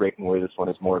it's groundbreaking. Where this one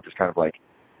is more just kind of like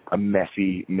a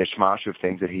messy mishmash of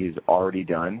things that he's already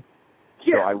done.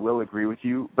 Yeah. So I will agree with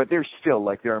you, but there's still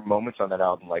there are moments on that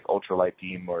album like Ultralight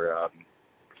Beam or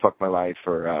Fuck My Life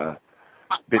or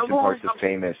Bits and Parts of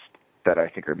Famous that I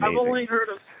think are amazing. I've only heard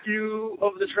a few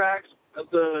of the tracks.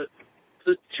 The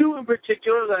two in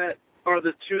particular that are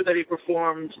the two that he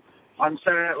performed on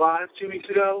Saturday Night Live 2 weeks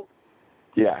ago.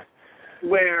 Yeah.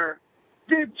 Where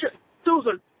those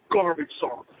are garbage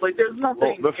songs. Like there's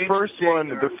nothing. Well, the first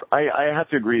one, I have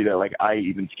to agree that I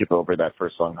even skip over that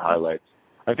first song, Highlights.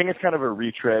 I think it's kind of a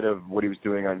retread of what he was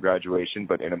doing on Graduation,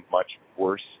 but in a much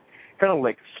worse, kind of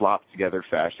slopped together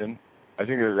fashion. I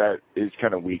think that is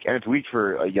kind of weak, and it's weak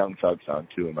for a Young Thug song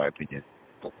too, in my opinion.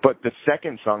 But the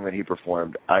second song that he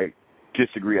performed, I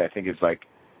disagree. I think is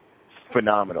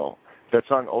phenomenal. That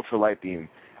song, Ultralight Beam.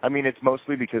 I mean, it's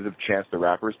mostly because of Chance the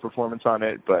Rapper's performance on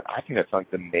it, but I think that song's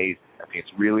amazing. I think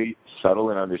it's really subtle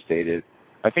and understated.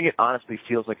 I think it honestly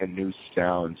feels like a new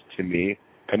sound to me,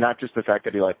 and not just the fact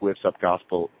that he whips up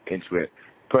gospel into it,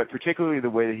 but particularly the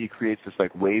way that he creates this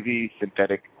wavy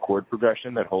synthetic chord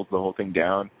progression that holds the whole thing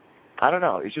down. I don't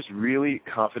know. It's just really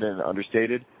confident and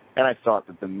understated, and I thought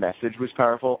that the message was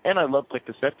powerful, and I loved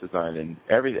the set design and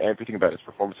everything about his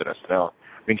performance at SNL. I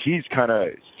mean, he's kind of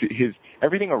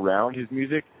everything around his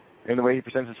music and the way he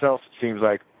presents himself seems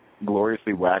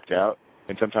gloriously whacked out,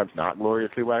 and sometimes not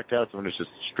gloriously whacked out. Sometimes just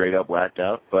straight up whacked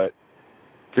out, but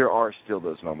there are still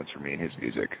those moments for me in his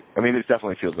music. I mean, it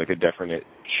definitely feels like a definite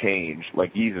change.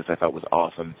 Like Jesus, I thought was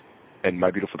awesome, and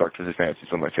My Beautiful Dark Twisted Fantasy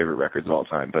is one of my favorite records of all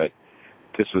time, but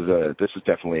this was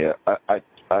definitely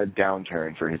a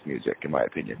downturn for his music, in my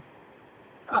opinion.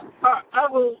 I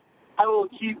will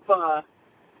keep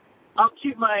I'll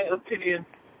keep my opinion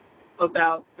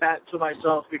about that to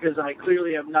myself because I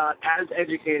clearly am not as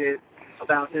educated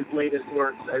about his latest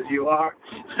works as you are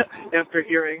after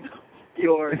hearing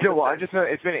yours. Well,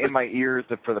 it's been in my ears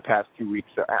for the past 2 weeks.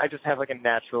 So I just have a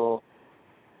natural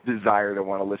desire to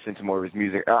want to listen to more of his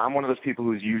music. I'm one of those people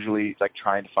who's usually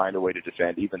trying to find a way to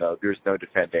defend, even though there's no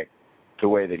defending the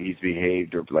way that he's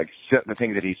behaved or the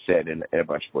things that he said in a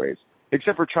bunch of ways,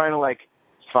 except for trying to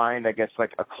find, I guess,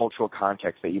 a cultural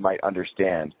context that you might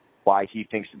understand why he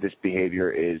thinks that this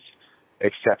behavior is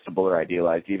acceptable or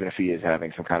idealized, even if he is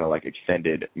having some kind of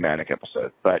extended manic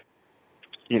episode. But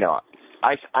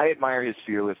I admire his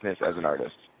fearlessness as an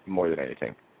artist more than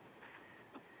anything.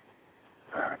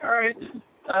 All right.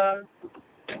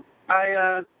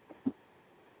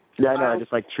 Yeah, I know. I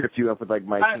just tripped you up with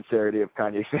my sincerity of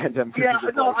Kanye fandom. Yeah,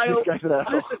 no,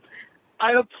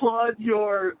 I applaud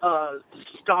your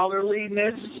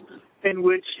scholarliness in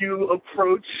which you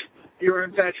approach your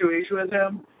infatuation with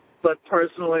him. But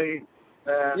personally,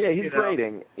 yeah, he's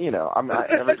grating.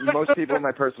 Most people in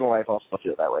my personal life also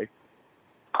feel that way.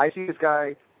 I see this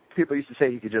guy. People used to say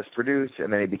he could just produce,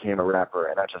 and then he became a rapper,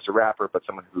 and not just a rapper, but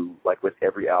someone who, with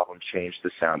every album, changed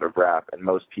the sound of rap. And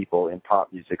most people in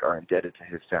pop music are indebted to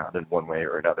his sound in one way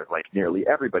or another. Nearly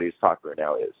everybody who's popular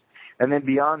now is. And then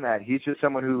beyond that, he's just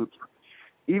someone who,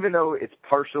 even though it's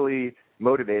partially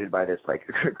motivated by this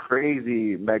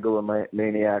crazy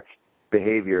megalomaniac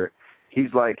behavior, he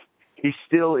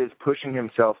still is pushing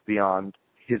himself beyond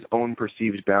his own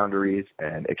perceived boundaries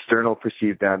and external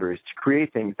perceived boundaries to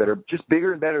create things that are just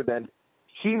bigger and better than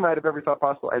he might have ever thought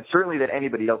possible, and certainly that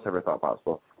anybody else ever thought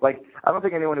possible. I don't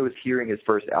think anyone who was hearing his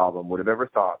first album would have ever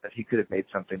thought that he could have made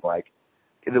something like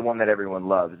the one that everyone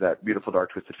loves, that Beautiful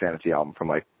Dark Twisted Fantasy album from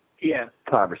 5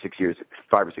 or 6 years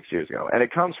ago. And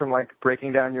it comes from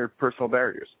breaking down your personal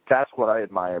barriers. That's what I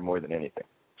admire more than anything.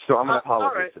 So I'm an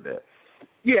apologist a bit.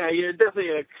 Yeah, you're definitely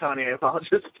a Kanye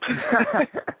apologist.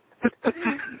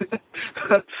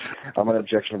 I'm an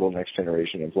objectionable next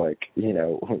generation of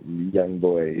young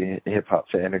boy hip hop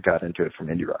fan who got into it from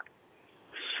indie rock.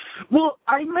 Well,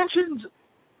 I mentioned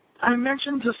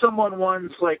to someone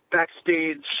once,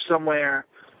 backstage somewhere,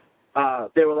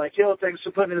 they were like, "Yo, thanks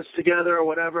for putting this together," or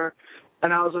whatever.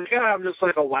 And I was like, "Yeah, I'm just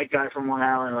a white guy from Long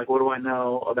Island. What do I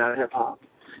know about hip hop?"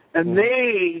 And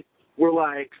they were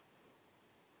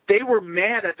they were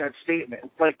mad at that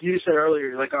statement. Like you said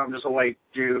earlier, I'm just a white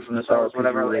Jew from the South,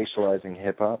 whatever. Racializing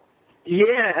hip hop.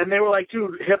 Yeah, and they were like,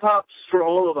 "Dude, hip hop's for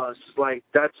all of us.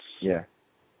 That's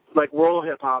we're all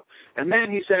hip hop." And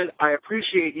then he said, "I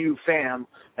appreciate you, fam,"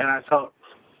 and I felt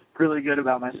really good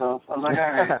about myself. I was like,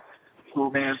 "All right,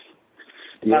 cool, man."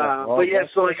 Yeah, but yeah,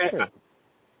 so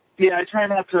I try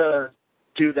not to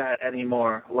do that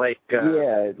anymore. Like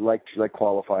like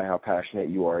qualify how passionate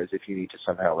you are as if you need to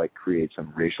somehow like create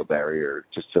some racial barrier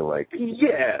just to like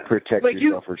protect like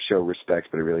yourself or show respect,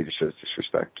 but it really just shows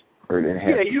disrespect or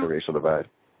enhances the racial divide.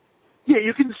 Yeah,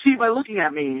 you can see by looking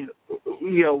at me,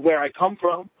 where I come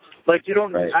from. Like I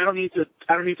don't need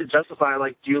to justify.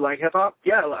 Like, do you like hip hop?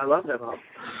 Yeah, I love hip hop.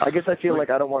 I guess I feel like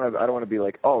I don't want to be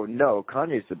like, oh no,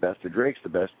 Kanye's the best or Drake's the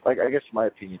best. Like, I guess my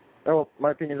opinion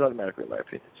is automatically my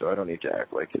opinion, so I don't need to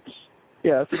act like it's.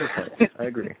 Yeah, that's a good point. I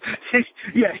agree.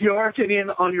 Yeah, your opinion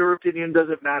on your opinion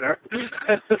doesn't matter.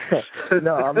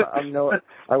 No, I'm no.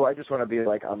 I just want to be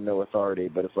like I'm no authority,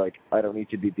 but it's like I don't need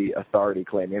to be the authority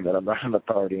claiming that I'm not an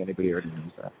authority. Anybody already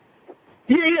knows that.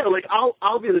 Yeah, like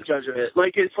I'll be the judge of it.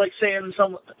 Like it's like saying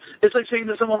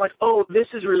to someone like, oh, this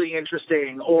is really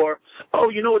interesting, or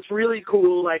oh, it's really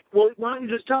cool. Like, well, why don't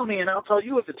you just tell me and I'll tell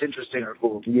you if it's interesting or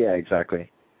cool. Yeah, exactly.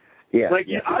 Yeah. Like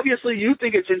obviously you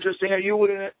think it's interesting, or you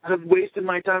wouldn't have wasted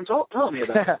my time telling me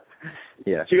about it.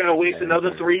 Yeah. So you got to waste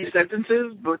another 3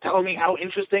 sentences, but telling me how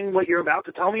interesting what you're about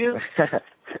to tell me is,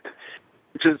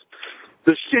 which is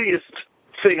the shittiest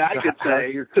thing I could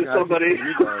say to somebody.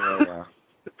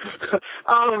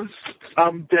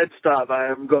 I'm dead stop. I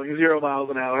am going 0 miles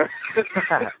an hour.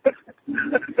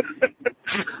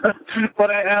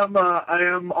 But I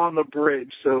am on the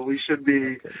bridge, so we should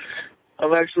be.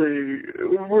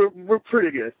 We're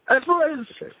pretty good as far as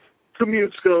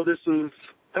commutes go. This is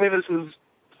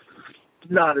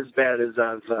not as bad as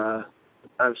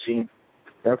I've seen.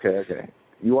 Okay.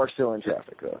 You are still in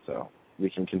traffic though, so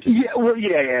we can continue. Yeah, well,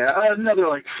 another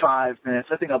 5 minutes.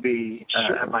 I think I'll be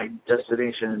at my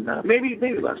destination. Maybe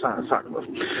less. I'm talking about.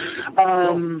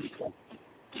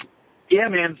 Yeah,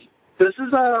 man. This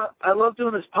is I love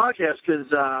doing this podcast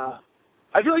because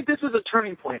I feel like this is a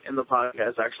turning point in the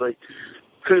podcast actually,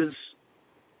 because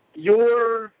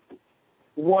you're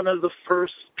one of the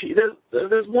first.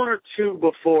 There's 1 or 2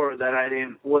 before that I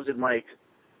wasn't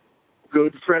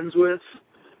good friends with,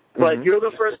 but you're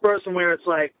the first person where it's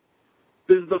like.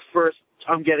 This is the first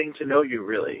I'm getting to know you,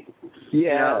 really.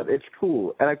 Yeah, it's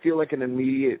cool. And I feel like an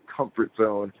immediate comfort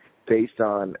zone based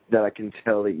on that I can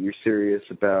tell that you're serious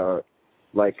about,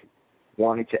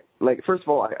 wanting to, first of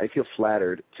all, I feel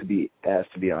flattered to be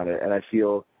asked to be on it. And I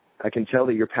can tell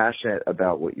that you're passionate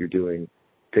about what you're doing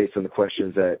based on the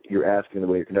questions that you're asking and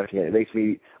the way you're conducting it. It makes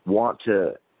me want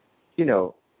to,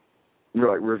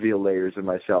 reveal layers of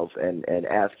myself and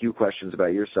ask you questions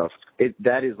about yourself.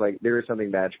 There is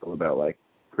something magical about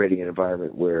creating an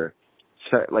environment where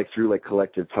through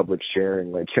collective public sharing,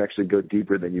 you actually go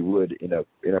deeper than you would in a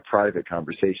private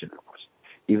conversation,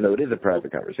 even though it is a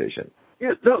private conversation.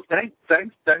 Yeah, no,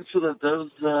 thanks for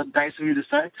those nice of you to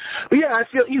say. But yeah, I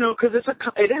feel because it's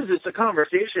a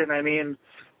conversation. I mean,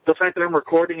 the fact that I'm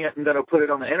recording it and gonna put it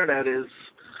on the internet is,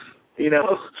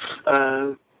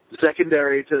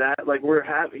 secondary to that. We're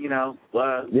having, I'm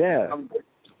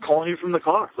calling you from the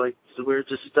car. So we're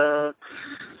just, I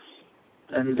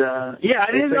didn't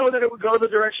know that it would go the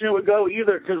direction it would go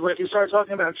either, because you started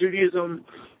talking about Judaism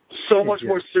so much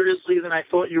more seriously than I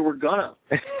thought you were gonna.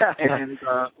 And,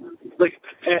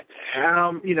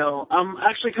 I'm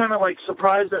actually kind of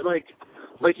surprised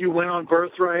that you went on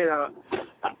Birthright.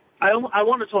 I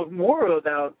want to talk more about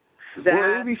that. Well,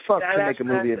 it would be fun to make a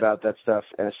movie about that stuff,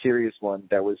 and a serious one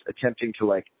that was attempting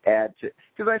to add to,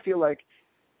 because I feel like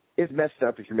it's messed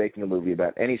up if you're making a movie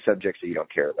about any subjects that you don't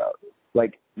care about.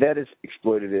 That is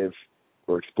exploitative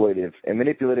and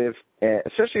manipulative, and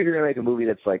especially if you're going to make a movie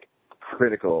that's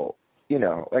critical.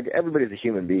 Everybody's a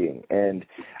human being, and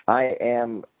I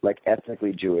am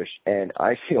ethnically Jewish, and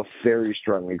I feel very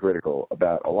strongly critical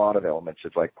about a lot of elements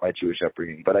of my Jewish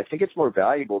upbringing. But I think it's more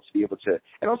valuable to be able to,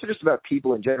 and also just about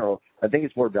people in general, I think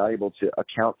it's more valuable to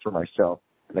account for myself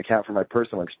and account for my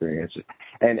personal experiences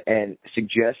and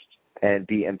suggest and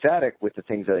be emphatic with the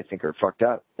things that I think are fucked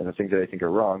up and the things that I think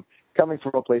are wrong, coming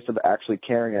from a place of actually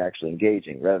caring and actually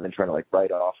engaging rather than trying to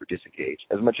write off or disengage,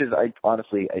 as much as I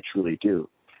truly do.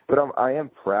 But I am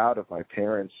proud of my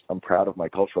parents. I'm proud of my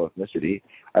cultural ethnicity.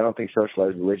 I don't think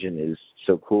socialized religion is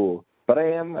so cool. But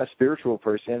I am a spiritual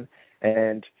person,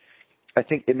 and I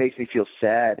think it makes me feel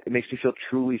sad. It makes me feel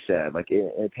truly sad,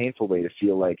 in a painful way, to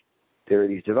feel like there are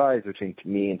these divides between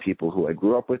me and people who I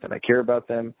grew up with and I care about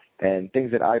them, and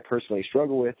things that I personally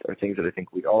struggle with are things that I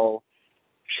think we all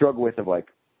struggle with, of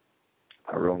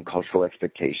our own cultural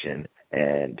expectation.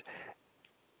 And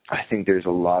I think there's a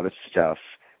lot of stuff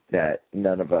that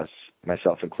none of us,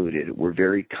 myself included, were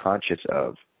very conscious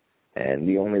of. And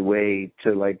the only way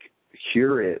to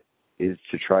cure it is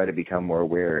to try to become more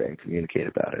aware and communicate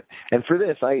about it. And for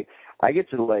this, I get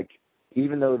to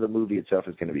even though the movie itself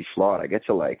is going to be flawed, I get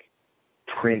to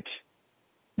print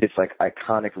this like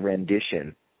iconic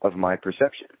rendition of my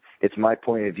perception. It's my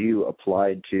point of view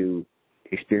applied to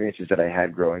experiences that I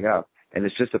had growing up. And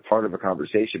it's just a part of a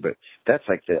conversation, but that's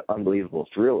like the unbelievable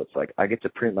thrill. It's like I get to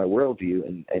print my worldview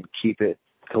and keep it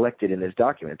collected in this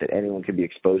document that anyone can be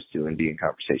exposed to and be in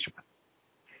conversation with.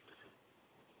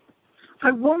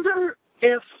 I wonder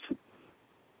if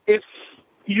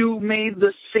you made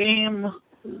the same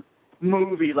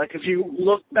movie, like if you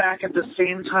look back at the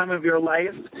same time of your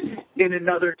life in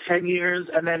another 10 years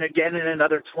and then again in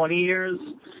another 20 years,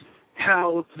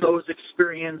 how those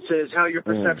experiences, how your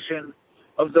perception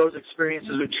of those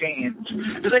experiences would change.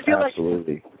 Because I feel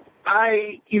Absolutely. like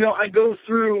I go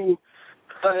through,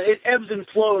 it ebbs and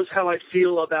flows how I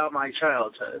feel about my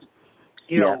childhood,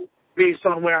 you know, based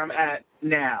on where I'm at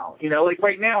now. You know, like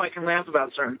right now I can laugh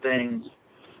about certain things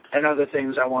and other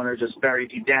things I want to just bury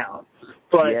deep down.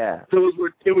 But it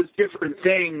was different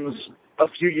things a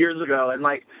few years ago. And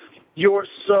like, you're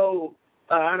so,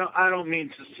 I don't mean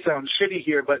to sound shitty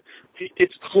here, but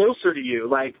it's closer to you.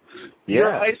 Like,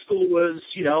 your high school was,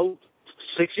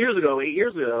 6 years ago, 8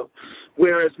 years ago,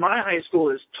 whereas my high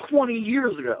school is 20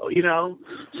 years ago,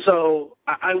 So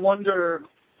I wonder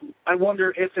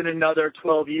if in another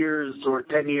 12 years or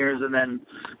 10 years and then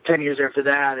 10 years after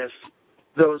that, if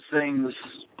those things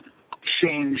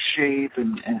change shape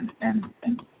and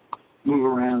move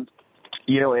around.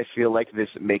 I feel like I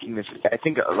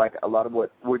think like a lot of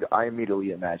what would I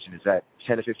immediately imagine is that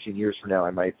 10 to 15 years from now,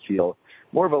 I might feel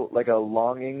more of a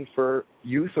longing for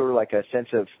youth, or like a sense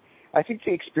of, I think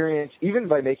the experience, even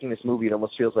by making this movie, it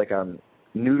almost feels like I'm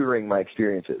neutering my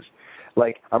experiences.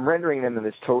 Like I'm rendering them in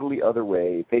this totally other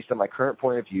way based on my current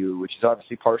point of view, which is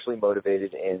obviously partially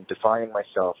motivated in defining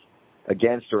myself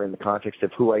against or in the context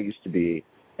of who I used to be,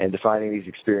 and defining these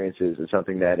experiences as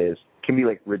something that can be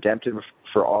like redemptive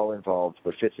for all involved,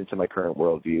 but fits into my current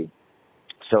worldview.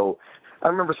 So I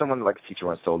remember someone, like a teacher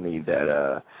once told me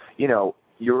that,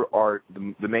 your art,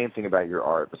 the main thing about your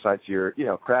art, besides your,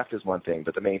 craft is one thing,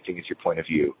 but the main thing is your point of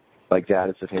view. Like that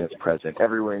is the thing that's present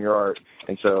everywhere in your art.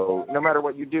 And so no matter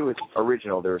what you do, it's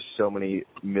original. There are so many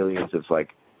millions of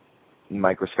like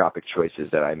microscopic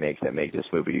choices that I make that make this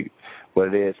movie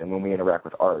what it is. And when we interact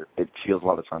with art, it feels a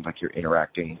lot of times like you're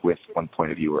interacting with one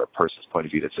point of view or a person's point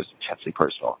of view that's just intensely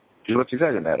personal. Which is what's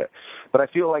exciting about it. But I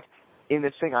feel like in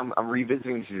this thing, I'm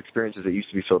revisiting these experiences that used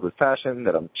to be filled with passion,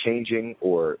 that I'm changing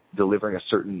or delivering a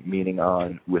certain meaning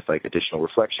on with like additional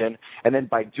reflection. And then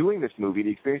by doing this movie,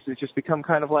 the experiences just become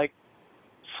kind of like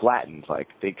flattened, like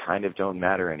they kind of don't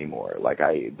matter anymore. Like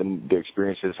the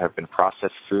experiences have been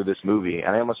processed through this movie,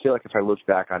 and I almost feel like if I looked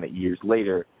back on it years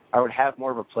later, I would have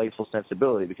more of a playful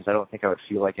sensibility, because I don't think I would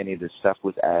feel like any of this stuff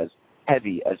was as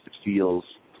heavy as it feels.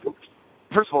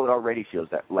 First of all, it already feels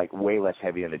that like way less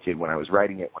heavy than it did when I was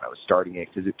writing it, when I was starting it,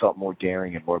 because it felt more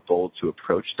daring and more bold to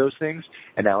approach those things.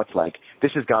 And now it's like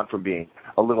this has gone from being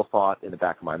a little thought in the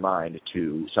back of my mind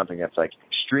to something that's like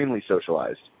extremely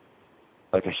socialized.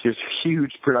 Like there's a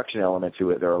huge production element to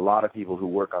it. There are a lot of people who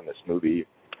work on this movie,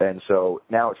 and so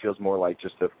now it feels more like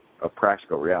just a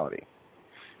practical reality.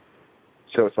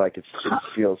 So it's like it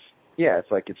feels, it's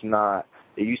like it's not.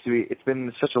 It used to be. It's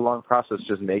been such a long process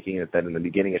just making it that in the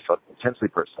beginning it felt intensely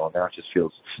personal. And now it just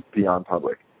feels beyond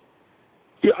public.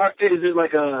 Yeah, is it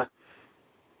like a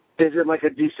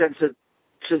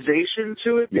desensitization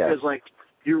to it? Because like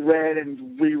you read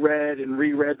and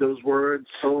reread those words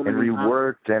so many and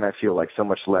reworked, and I feel like so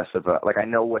much less of I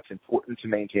know what's important to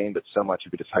maintain, but so much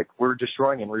of it is like we're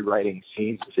destroying and rewriting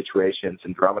scenes and situations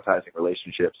and dramatizing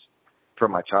relationships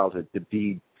from my childhood to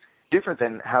be different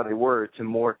than how they were, to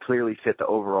more clearly fit the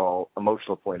overall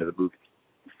emotional point of the movie,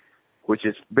 which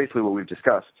is basically what we've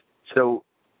discussed. So,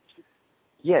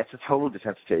 it's a total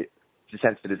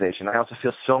desensitization. I also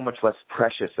feel so much less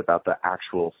precious about the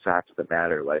actual facts of the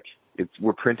matter. Like,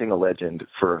 we're printing a legend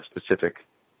for a specific,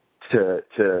 to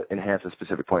enhance a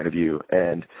specific point of view.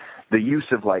 And the use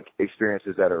of, like,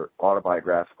 experiences that are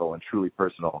autobiographical and truly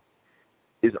personal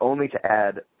is only to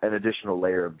add an additional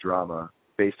layer of drama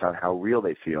based on how real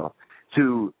they feel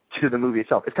to the movie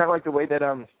itself. It's kind of like the way that,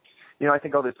 I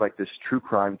think all this, like, this true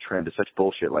crime trend is such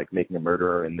bullshit, like Making a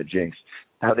Murderer and The Jinx,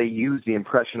 how they use the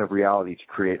impression of reality to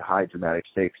create high dramatic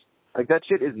stakes. Like, that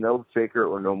shit is no faker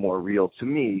or no more real to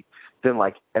me than,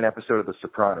 like, an episode of The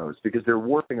Sopranos, because they're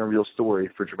warping a real story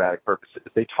for dramatic purposes.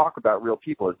 They talk about real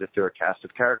people as if they're a cast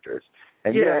of characters.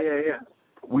 And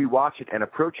we watch it and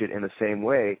approach it in the same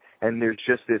way, and there's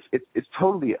just this, it's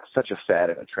totally such a fad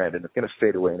and a trend, and it's going to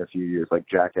fade away in a few years like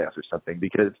Jackass or something,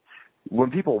 because when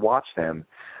people watch them,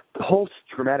 the whole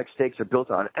dramatic stakes are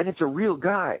built on, and it's a real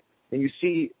guy, and you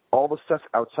see all the stuff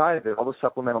outside of it, all the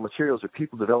supplemental materials are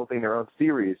people developing their own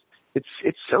theories,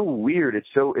 it's so weird.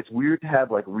 It's weird to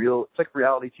have like it's like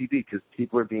reality TV, because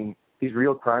these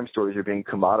real crime stories are being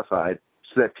commodified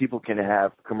so that people can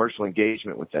have commercial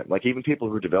engagement with them. Like even people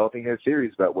who are developing their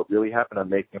theories about what really happened on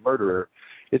Making a Murderer,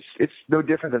 it's no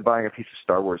different than buying a piece of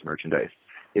Star Wars merchandise.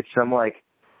 It's some like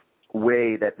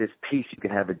way that this piece you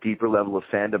can have a deeper level of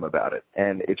fandom about it,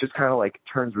 and it just kind of like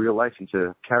turns real life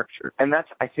into caricature. And that's,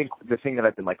 I think, the thing that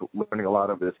I've been like learning a lot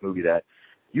over this movie, that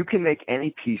you can make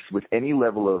any piece with any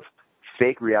level of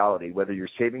fake reality, whether you're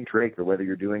saving Drake or whether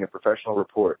you're doing a professional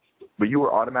report, but you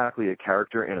are automatically a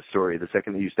character in a story the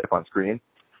second that you step on screen.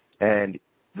 And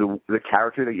the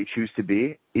character that you choose to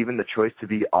be, even the choice to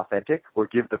be authentic or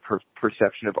give the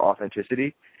perception of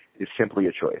authenticity, is simply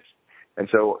a choice. And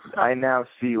so I now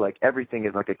see like everything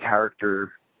is like a characters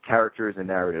and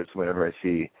narratives whenever I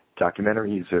see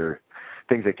documentaries or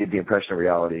things that give the impression of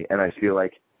reality. And I feel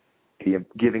like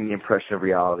giving the impression of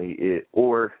reality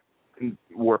or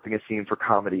warping a scene for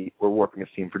comedy or warping a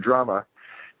scene for drama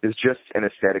is just an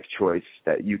aesthetic choice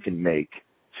that you can make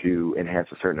to enhance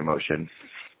a certain emotion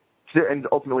and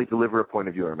ultimately deliver a point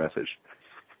of view or a message.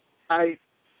 I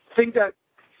think that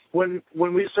when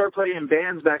we started playing in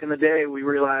bands back in the day, we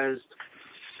realized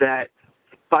that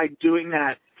by doing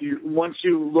that, once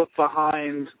you look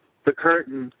behind the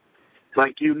curtain,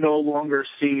 like you no longer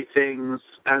see things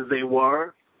as they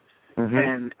were. Mm-hmm.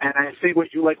 And I think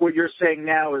what you're saying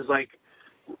now is like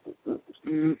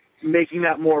making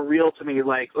that more real to me,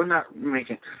 like, or not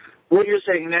making, what you're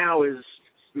saying now is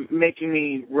making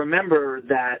me remember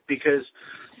that, because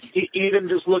even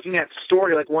just looking at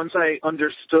story, like once I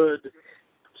understood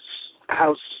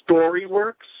how story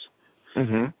works,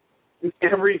 mm-hmm.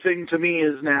 everything to me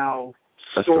is now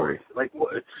story. Like,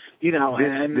 you know,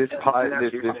 this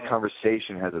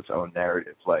conversation has its own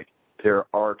narrative. Like, there are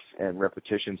arcs and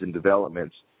repetitions and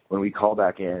developments. When we call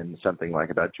back in something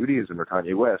like about Judaism or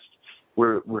Kanye West,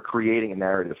 we're creating a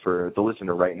narrative for the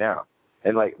listener right now.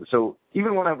 And like, so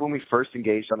even when we first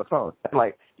engaged on the phone,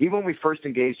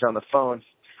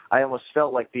 I almost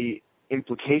felt like the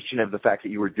implication of the fact that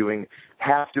you were doing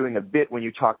a bit when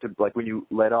you talked to, like when you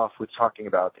led off with talking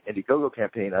about the Indiegogo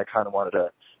campaign, I kind of wanted to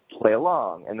play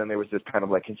along. And then there was this kind of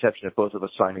like conception of both of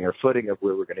us finding our footing of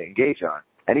where we're going to engage on.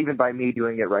 And even by me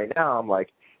doing it right now, I'm like,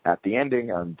 at the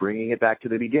ending, I'm bringing it back to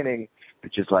the beginning,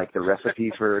 which is like the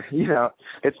recipe for, you know,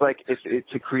 it's like, it's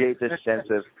to create this sense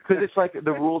of, because it's like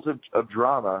the rules of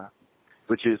drama,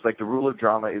 which is like the rule of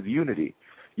drama is unity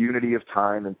of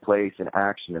time and place and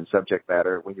action and subject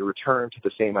matter. When you return to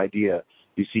the same idea,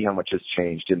 you see how much has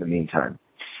changed in the meantime.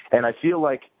 And I feel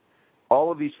like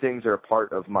all of these things are a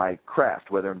part of my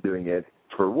craft, whether I'm doing it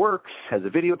for work as a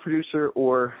video producer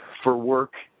or for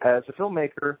work as a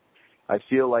filmmaker. I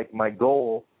feel like my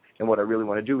goal and what I really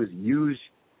want to do is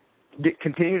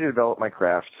continue to develop my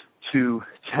craft to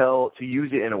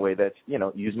use it in a way that's, you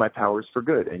know, use my powers for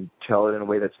good and tell it in a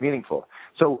way that's meaningful.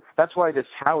 So that's why this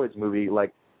Howeds movie,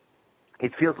 like,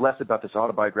 it feels less about this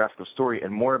autobiographical story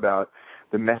and more about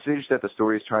the message that the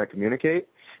story is trying to communicate.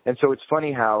 And so it's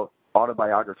funny how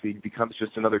autobiography becomes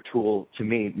just another tool to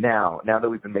me now that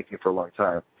we've been making it for a long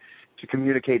time, to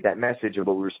communicate that message of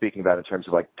what we were speaking about in terms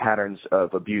of like patterns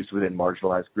of abuse within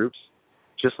marginalized groups.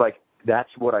 Just like that's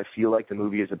what I feel like the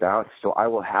movie is about. So I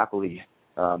will happily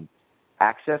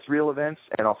access real events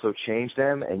and also change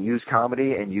them and use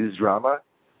comedy and use drama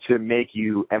to make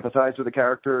you empathize with a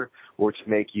character or to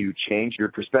make you change your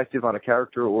perspective on a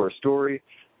character or a story,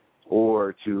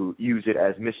 or to use it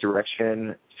as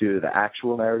misdirection to the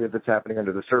actual narrative that's happening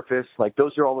under the surface. Like,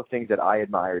 those are all the things that I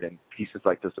admired in pieces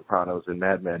like The Sopranos and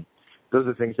Mad Men. Those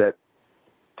are things that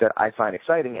I find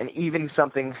exciting. And even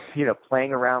something, you know,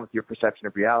 playing around with your perception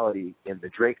of reality in the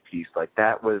Drake piece, like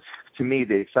that was, to me,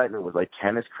 the excitement was like,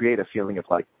 can this create a feeling of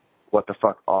like, what the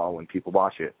fuck all when people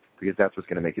watch it? Because that's what's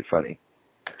going to make it funny.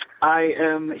 I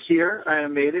am here. I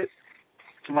have made it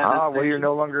to my destination. Well, you're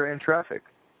no longer in traffic.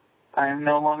 I am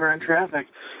no longer in traffic.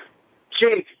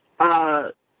 Jake,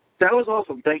 that was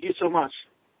awesome. Thank you so much.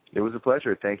 It was a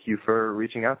pleasure. Thank you for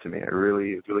reaching out to me. I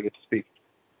really get to speak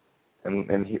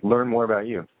and learn more about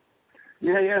you.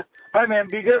 Yeah. All right, man.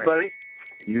 Be good, buddy.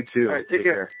 You too. All right, take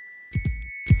care.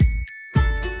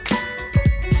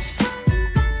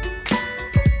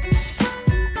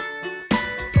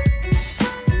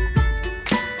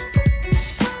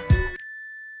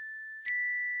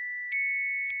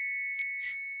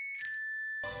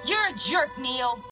 You're a jerk, Neil.